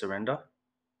never surrender?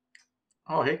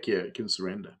 Oh, heck yeah, it can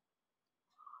surrender.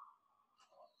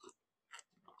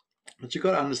 But you've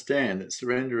got to understand that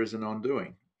surrender is an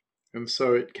undoing. And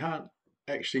so it can't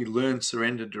actually learn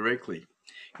surrender directly.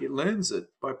 It learns it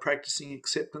by practicing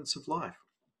acceptance of life.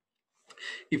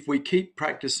 If we keep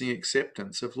practicing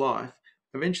acceptance of life,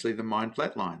 eventually the mind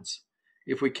flatlines.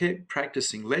 If we keep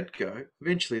practicing let go,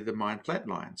 eventually the mind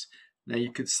flatlines. Now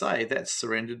you could say that's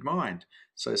surrendered mind.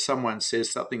 So someone says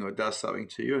something or does something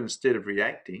to you, and instead of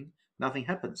reacting, nothing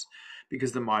happens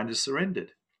because the mind is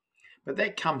surrendered. But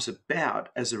that comes about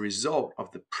as a result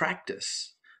of the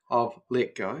practice of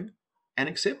let go and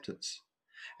acceptance.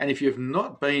 And if you've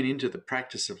not been into the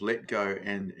practice of let go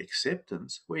and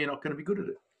acceptance, well, you're not going to be good at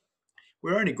it.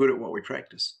 We're only good at what we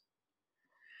practice.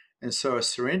 And so a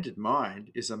surrendered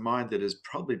mind is a mind that has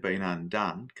probably been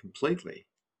undone completely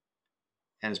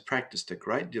and has practiced a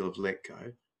great deal of let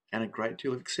go and a great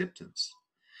deal of acceptance.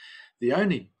 The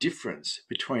only difference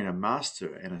between a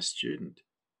master and a student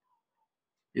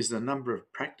is the number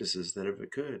of practices that have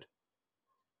occurred.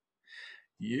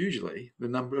 Usually the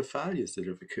number of failures that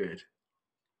have occurred.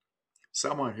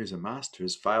 Someone who's a master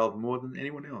has failed more than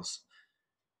anyone else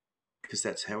because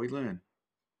that's how we learn.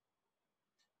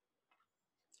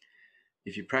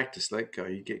 If you practice let go,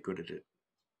 you get good at it.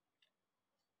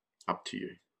 Up to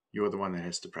you. You're the one that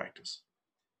has to practice.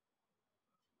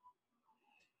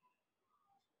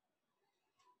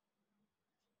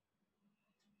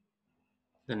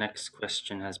 The next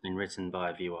question has been written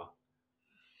by a viewer.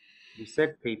 You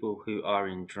said people who are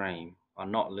in dream are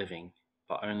not living,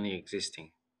 but only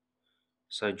existing.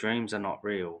 So dreams are not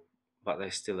real, but they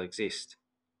still exist.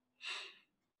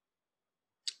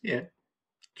 Yeah,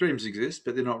 dreams exist,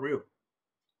 but they're not real.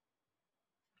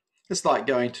 It's like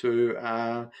going to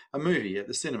a movie at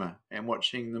the cinema and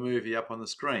watching the movie up on the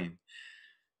screen.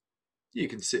 You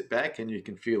can sit back and you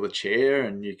can feel the chair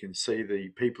and you can see the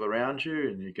people around you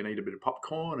and you can eat a bit of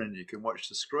popcorn and you can watch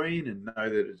the screen and know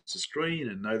that it's a screen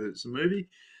and know that it's a movie.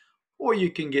 Or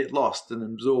you can get lost and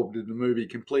absorbed in the movie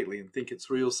completely and think it's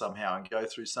real somehow and go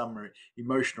through some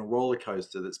emotional roller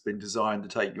coaster that's been designed to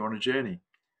take you on a journey.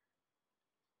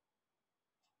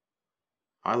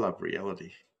 I love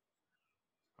reality.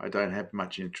 I don't have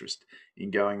much interest in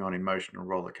going on emotional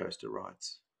roller coaster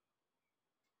rides.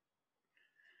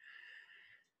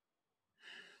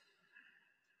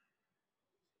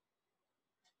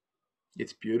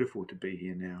 It's beautiful to be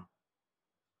here now.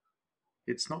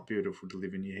 It's not beautiful to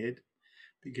live in your head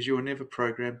because you were never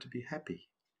programmed to be happy.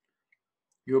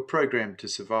 You were programmed to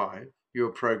survive. You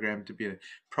were programmed to be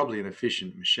probably an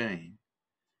efficient machine.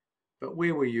 But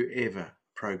where were you ever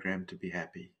programmed to be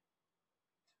happy?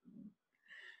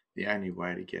 The only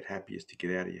way to get happy is to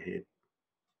get out of your head.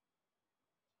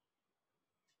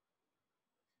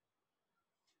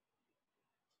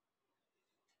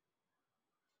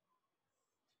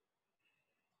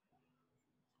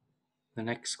 The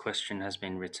next question has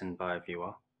been written by a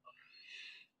viewer.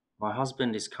 My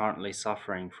husband is currently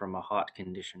suffering from a heart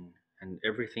condition, and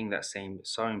everything that seemed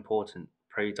so important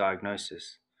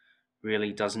pre-diagnosis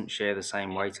really doesn't share the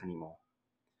same weight anymore.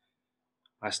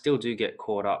 I still do get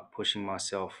caught up pushing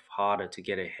myself harder to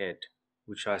get ahead,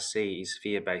 which I see is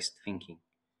fear-based thinking.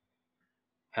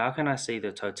 How can I see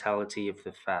the totality of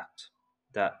the fact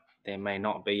that there may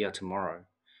not be a tomorrow,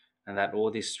 and that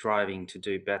all this striving to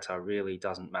do better really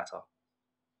doesn't matter?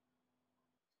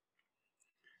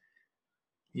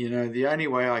 You know, the only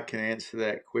way I can answer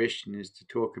that question is to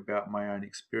talk about my own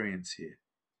experience here.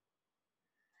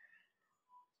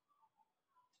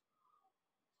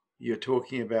 You're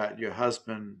talking about your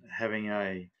husband having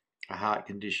a heart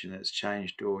condition that's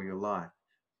changed all your life.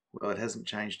 Well, it hasn't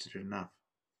changed it enough.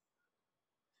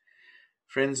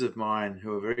 Friends of mine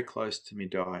who are very close to me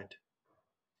died.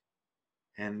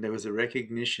 And there was a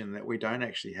recognition that we don't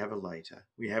actually have a later,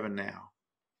 we have a now.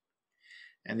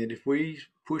 And that if we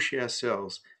push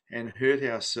ourselves and hurt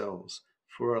ourselves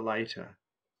for a later,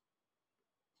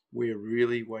 we're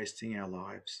really wasting our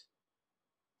lives.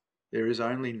 There is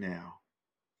only now.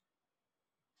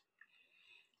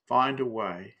 Find a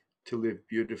way to live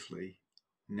beautifully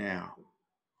now.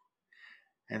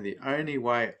 And the only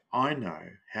way I know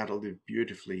how to live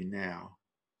beautifully now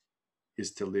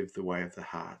is to live the way of the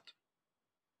heart.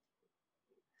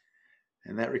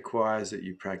 And that requires that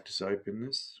you practice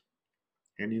openness.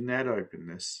 And in that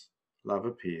openness, love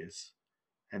appears.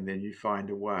 And then you find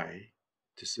a way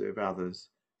to serve others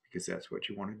because that's what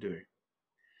you want to do.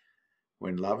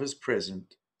 When love is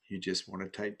present, you just want to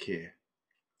take care.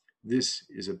 This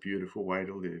is a beautiful way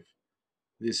to live.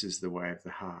 This is the way of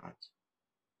the heart.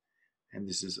 And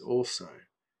this is also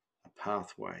a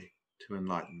pathway to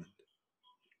enlightenment.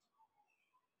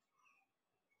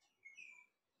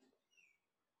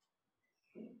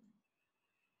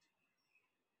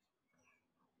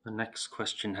 The next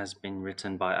question has been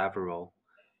written by Averroll.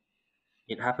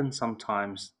 It happens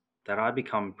sometimes that I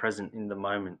become present in the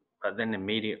moment, but then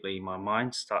immediately my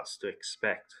mind starts to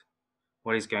expect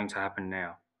what is going to happen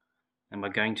now. Am I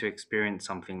going to experience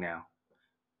something now?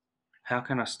 How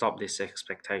can I stop this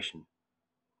expectation?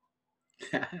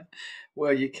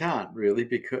 Well, you can't really,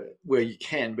 well, you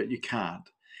can, but you can't.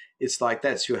 It's like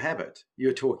that's your habit.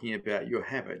 You're talking about your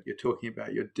habit. You're talking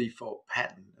about your default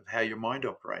pattern of how your mind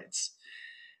operates.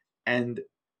 And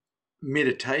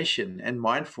meditation and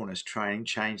mindfulness training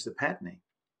change the patterning.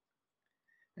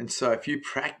 And so if you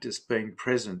practice being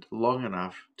present long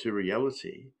enough to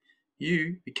reality,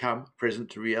 you become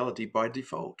present to reality by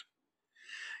default.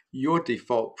 Your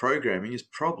default programming is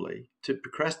probably to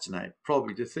procrastinate,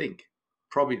 probably to think,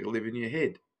 probably to live in your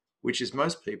head, which is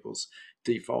most people's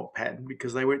default pattern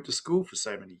because they went to school for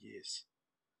so many years.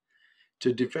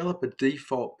 To develop a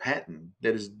default pattern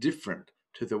that is different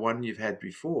to the one you've had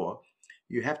before,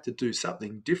 you have to do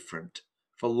something different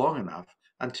for long enough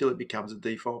until it becomes a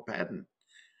default pattern.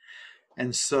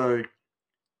 And so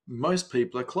most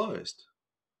people are closed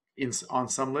on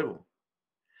some level.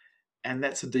 And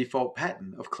that's a default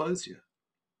pattern of closure.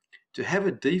 To have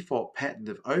a default pattern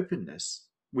of openness,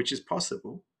 which is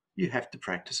possible, you have to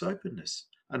practice openness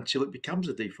until it becomes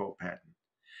a default pattern.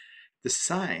 The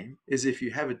same as if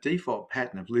you have a default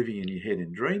pattern of living in your head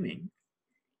and dreaming.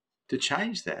 To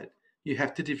change that, you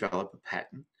have to develop a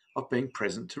pattern of being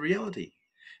present to reality.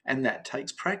 And that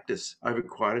takes practice over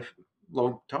quite a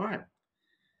long time.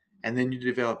 And then you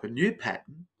develop a new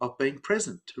pattern of being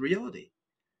present to reality.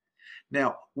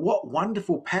 Now, what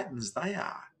wonderful patterns they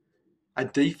are. A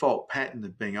default pattern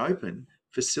of being open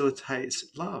facilitates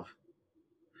love.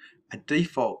 A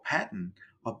default pattern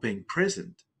of being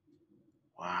present,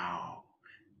 wow,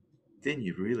 then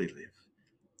you really live.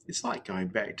 It's like going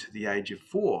back to the age of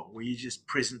 4 where you're just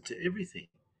present to everything.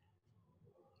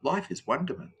 Life is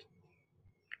wonderment.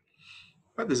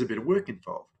 But there's a bit of work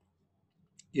involved.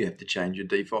 You have to change your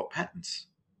default patterns.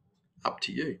 Up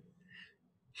to you.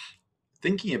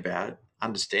 Thinking about it,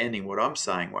 understanding what I'm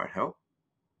saying won't help.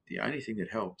 The only thing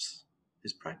that helps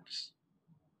is practice.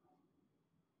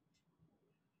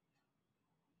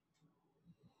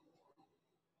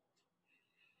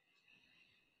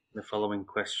 The following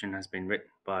question has been written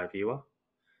by a viewer.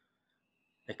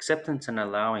 Acceptance and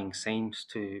allowing seems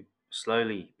to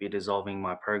slowly be dissolving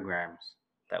my programs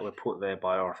that were put there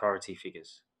by authority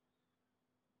figures.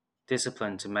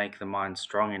 Discipline to make the mind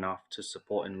strong enough to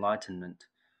support enlightenment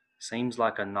seems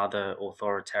like another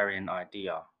authoritarian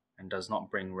idea and does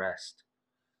not bring rest.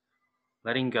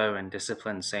 Letting go and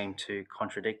discipline seem to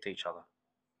contradict each other.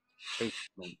 Please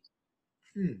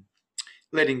explain.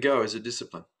 Letting go is a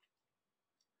discipline.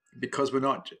 Because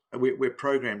we're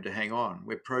programmed to hang on,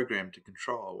 we're programmed to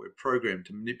control, we're programmed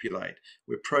to manipulate,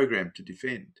 we're programmed to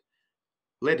defend.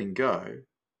 Letting go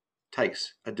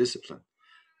takes a discipline.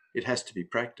 It has to be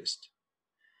practiced.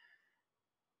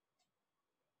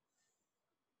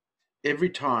 Every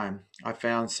time I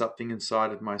found something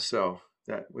inside of myself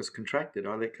that was contracted,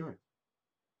 I let go.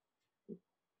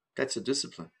 That's a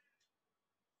discipline.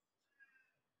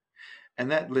 And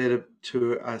that led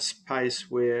to a space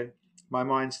where my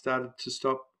mind started to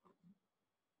stop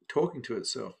talking to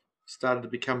itself, started to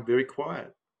become very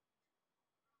quiet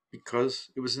because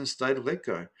it was in a state of let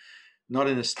go, not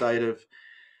in a state of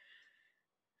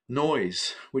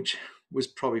noise, which was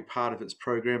probably part of its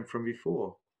program from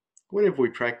before. Whatever we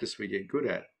practice, we get good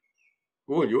at.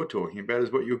 All you're talking about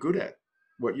is what you're good at,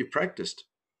 what you've practiced.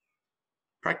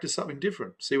 Practice something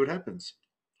different. See what happens.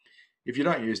 If you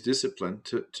don't use discipline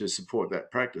to support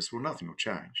that practice, well, nothing will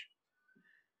change.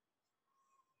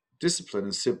 Discipline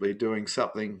is simply doing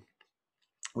something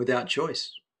without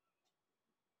choice.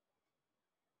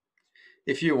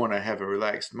 If you want to have a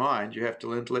relaxed mind, you have to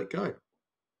learn to let go.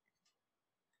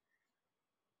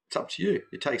 It's up to you.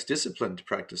 It takes discipline to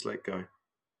practice let go.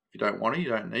 If you don't want to, you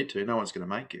don't need to. No one's going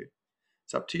to make you.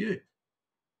 It's up to you.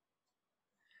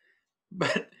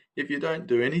 But if you don't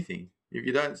do anything, if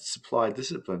you don't supply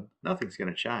discipline, nothing's going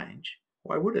to change.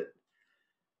 Why would it?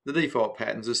 The default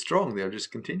patterns are strong. They'll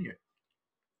just continue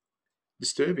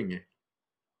disturbing you.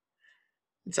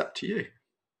 It's up to you.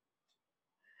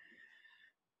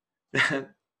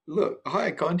 Look,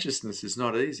 higher consciousness is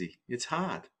not easy. It's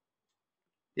hard.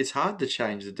 It's hard to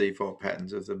change the default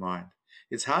patterns of the mind.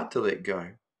 It's hard to let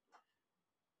go.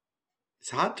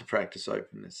 It's hard to practice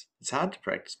openness. It's hard to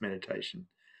practice meditation.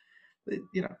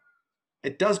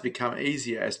 It does become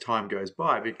easier as time goes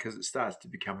by because it starts to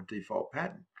become a default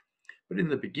pattern. But in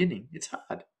the beginning, it's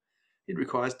hard. It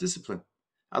requires discipline.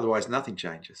 Otherwise, nothing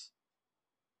changes.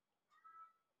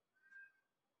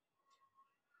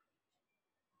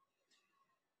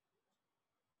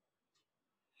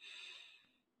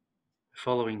 The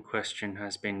following question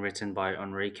has been written by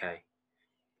Enrique.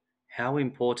 How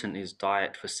important is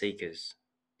diet for seekers?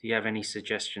 Do you have any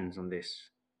suggestions on this?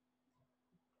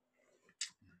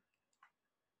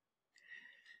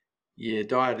 Yeah,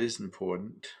 diet is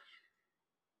important.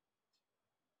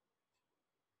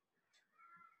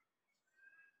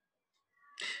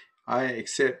 I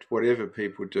accept whatever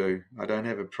people do. I don't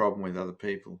have a problem with other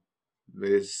people.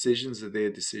 Their decisions are their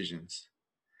decisions.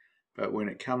 But when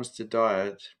it comes to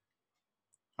diet,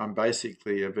 I'm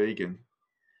basically a vegan,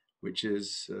 which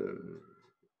is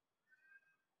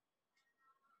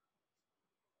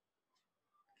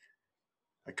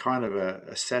a kind of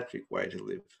a sattvic way to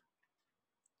live.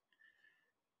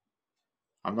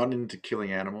 I'm not into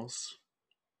killing animals.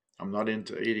 I'm not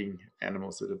into eating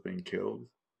animals that have been killed.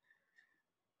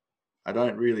 I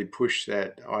don't really push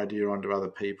that idea onto other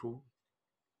people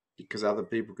because other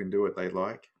people can do what they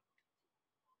like.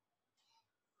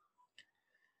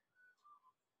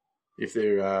 If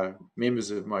they're members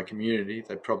of my community,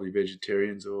 they're probably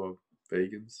vegetarians or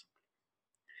vegans.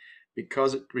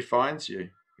 Because it refines you.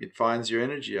 It finds your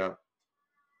energy up.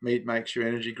 Meat makes your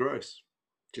energy gross.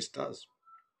 Just does.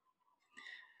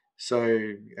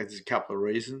 So there's a couple of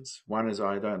reasons. One is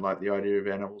I don't like the idea of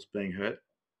animals being hurt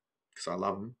because I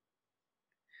love them.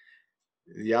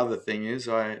 The other thing is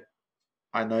I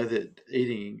know that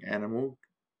eating animal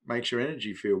makes your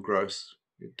energy feel gross.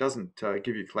 It doesn't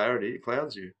give you clarity, it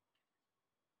clouds you.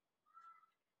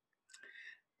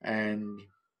 And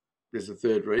there's a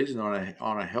third reason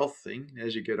on a health thing.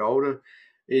 As you get older,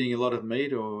 eating a lot of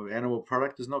meat or animal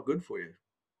product is not good for you.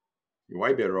 You're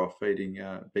way better off being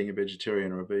a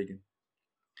vegetarian or a vegan.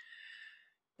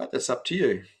 But that's up to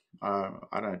you.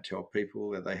 I don't tell people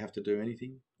that they have to do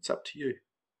anything. It's up to you.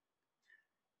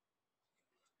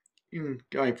 In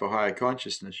going for higher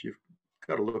consciousness, you've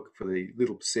got to look for the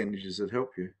little percentages that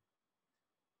help you.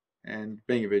 And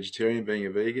being a vegetarian, being a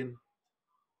vegan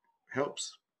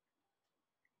helps.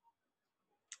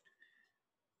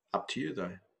 Up to you,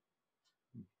 though.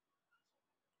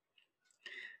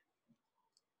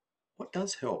 What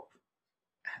does help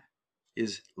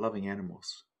is loving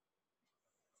animals.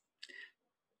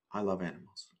 I love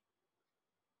animals.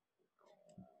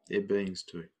 They're beings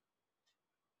too.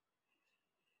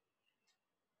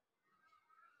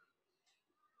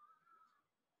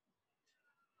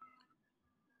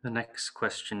 The next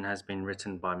question has been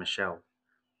written by Michelle.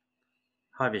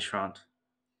 Hi Vishrant,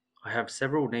 I have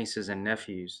several nieces and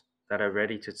nephews that are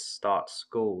ready to start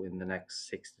school in the next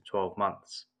 6 to 12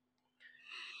 months.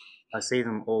 I see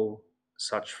them all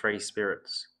such free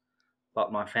spirits,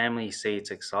 but my family see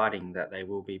it's exciting that they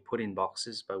will be put in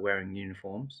boxes by wearing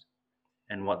uniforms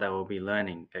and what they will be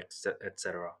learning,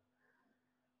 etc.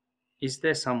 Is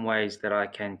there some ways that I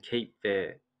can keep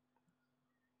their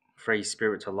free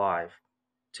spirit alive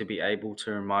to be able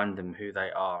to remind them who they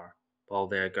are while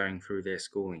they are going through their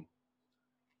schooling?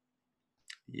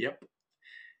 Yep.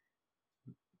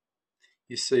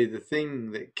 You see, the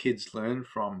thing that kids learn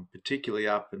from, particularly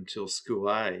up until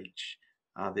school age,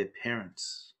 are their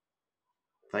parents.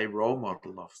 They role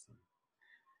model off them.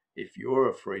 If you're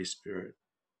a free spirit,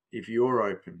 if you're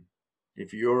open,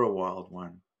 if you're a wild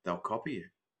one, they'll copy you.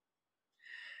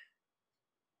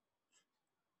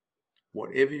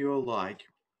 Whatever you're like,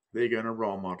 they're going to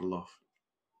role model off.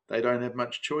 They don't have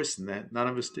much choice in that. None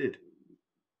of us did.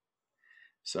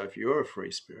 So if you're a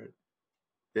free spirit,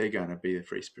 they're going to be a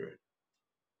free spirit.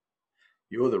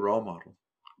 You're the role model.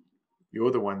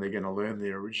 You're the one they're going to learn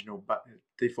their original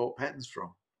default patterns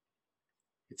from.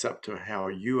 It's up to how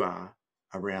you are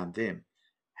around them.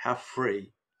 How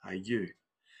free are you?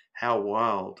 How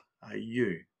wild are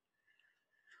you?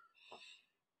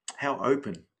 How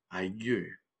open are you?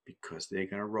 Because they're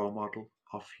going to role model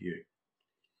off you.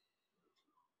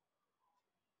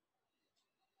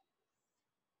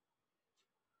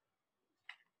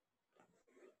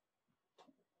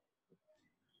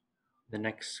 The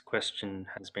next question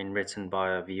has been written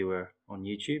by a viewer on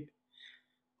YouTube.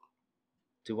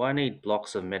 Do I need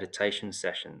blocks of meditation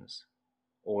sessions,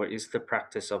 or is the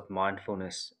practice of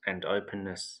mindfulness and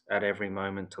openness at every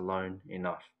moment alone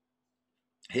enough?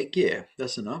 Heck yeah,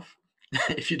 that's enough.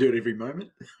 If you do it every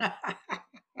moment.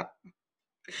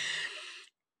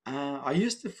 I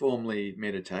used to formally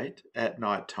meditate at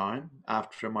night time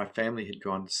after my family had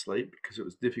gone to sleep because it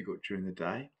was difficult during the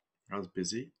day. I was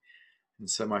busy. And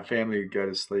so my family would go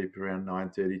to sleep around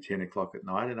 9:30, 10 o'clock at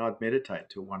night, and I'd meditate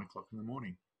till 1 o'clock in the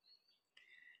morning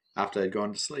after they'd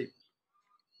gone to sleep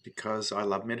because I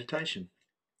love meditation.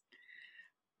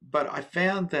 But I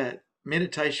found that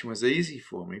meditation was easy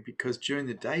for me because during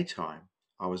the daytime,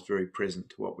 I was very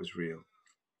present to what was real.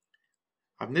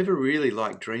 I've never really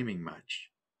liked dreaming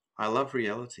much. I love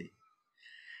reality.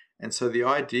 And so the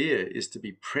idea is to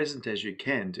be present as you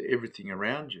can to everything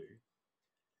around you.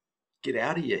 Get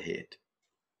out of your head.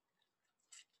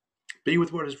 Be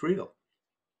with what is real.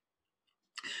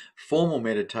 Formal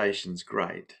meditation's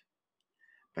great,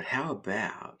 but how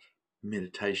about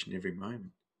meditation every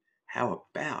moment? How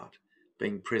about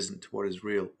being present to what is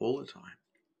real all the time?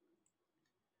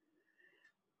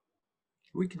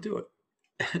 We can do it.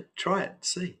 Try it,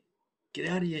 see. Get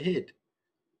out of your head.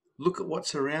 Look at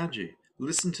what's around you.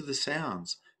 Listen to the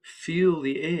sounds. Feel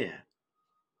the air.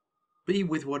 Be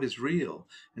with what is real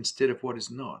instead of what is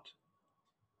not.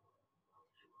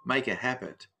 Make a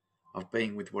habit of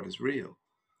being with what is real.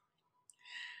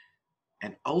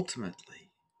 And ultimately,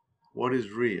 what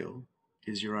is real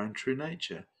is your own true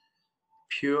nature,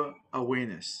 pure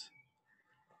awareness.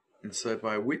 And so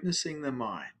by witnessing the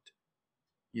mind,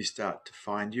 you start to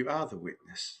find you are the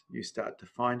witness. You start to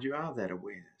find you are that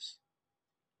awareness.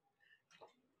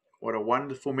 What a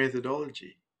wonderful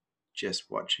methodology. Just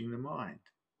watching the mind,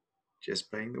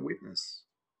 just being the witness.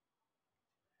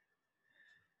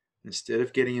 Instead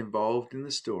of getting involved in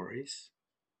the stories,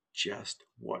 just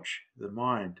watch the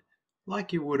mind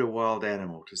like you would a wild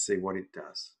animal to see what it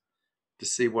does, to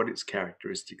see what its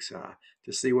characteristics are,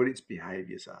 to see what its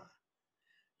behaviors are.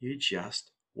 You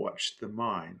just watch the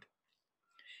mind.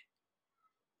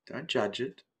 Don't judge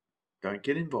it. Don't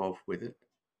get involved with it.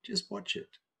 Just watch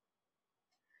it.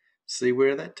 See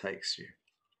where that takes you.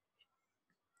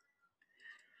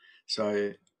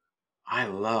 So I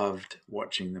loved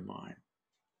watching the mind.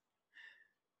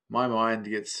 My mind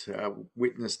gets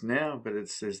witnessed now, but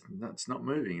it's not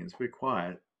moving. It's very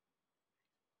quiet.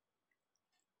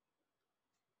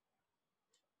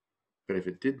 But if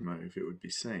it did move, it would be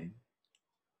seen.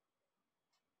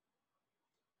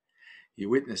 You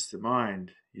witness the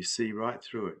mind, you see right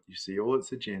through it. You see all its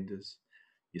agendas.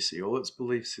 You see all its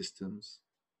belief systems.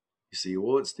 You see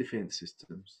all its defense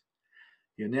systems.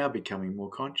 You're now becoming more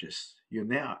conscious. You're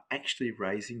now actually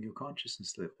raising your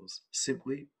consciousness levels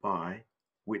simply by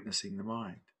witnessing the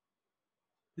mind.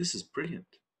 This is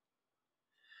brilliant.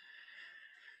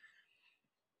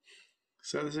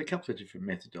 So there's a couple of different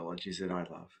methodologies that I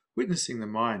love. Witnessing the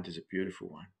mind is a beautiful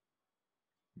one.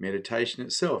 Meditation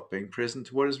itself, being present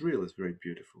to what is real, is very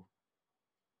beautiful.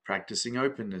 Practicing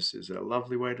openness is a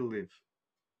lovely way to live.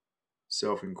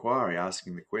 Self-inquiry,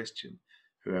 asking the question,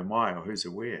 who am I or who's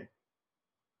aware,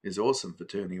 is awesome for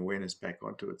turning awareness back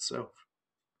onto itself.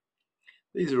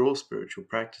 These are all spiritual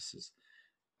practices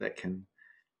that can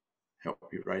help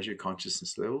you raise your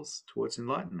consciousness levels towards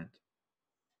enlightenment.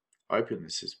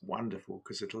 Openness is wonderful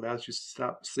because it allows you to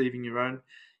start perceiving your own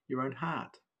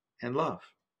heart and love.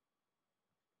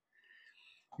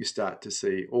 You start to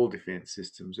see all defense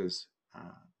systems as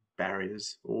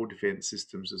barriers, all defense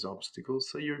systems as obstacles,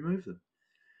 so you remove them.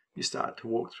 You start to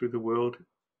walk through the world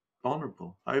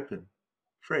vulnerable, open,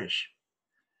 fresh.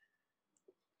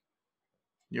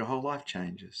 Your whole life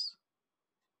changes.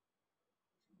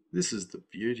 This is the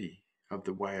beauty of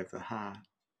the way of the heart.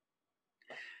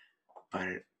 But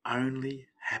it only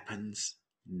happens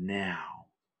now.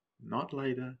 Not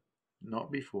later,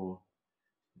 not before,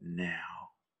 now.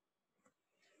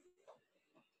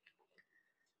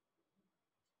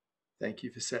 Thank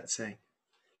you for satsang.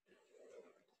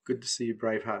 Good to see you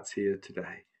brave hearts here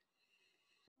today.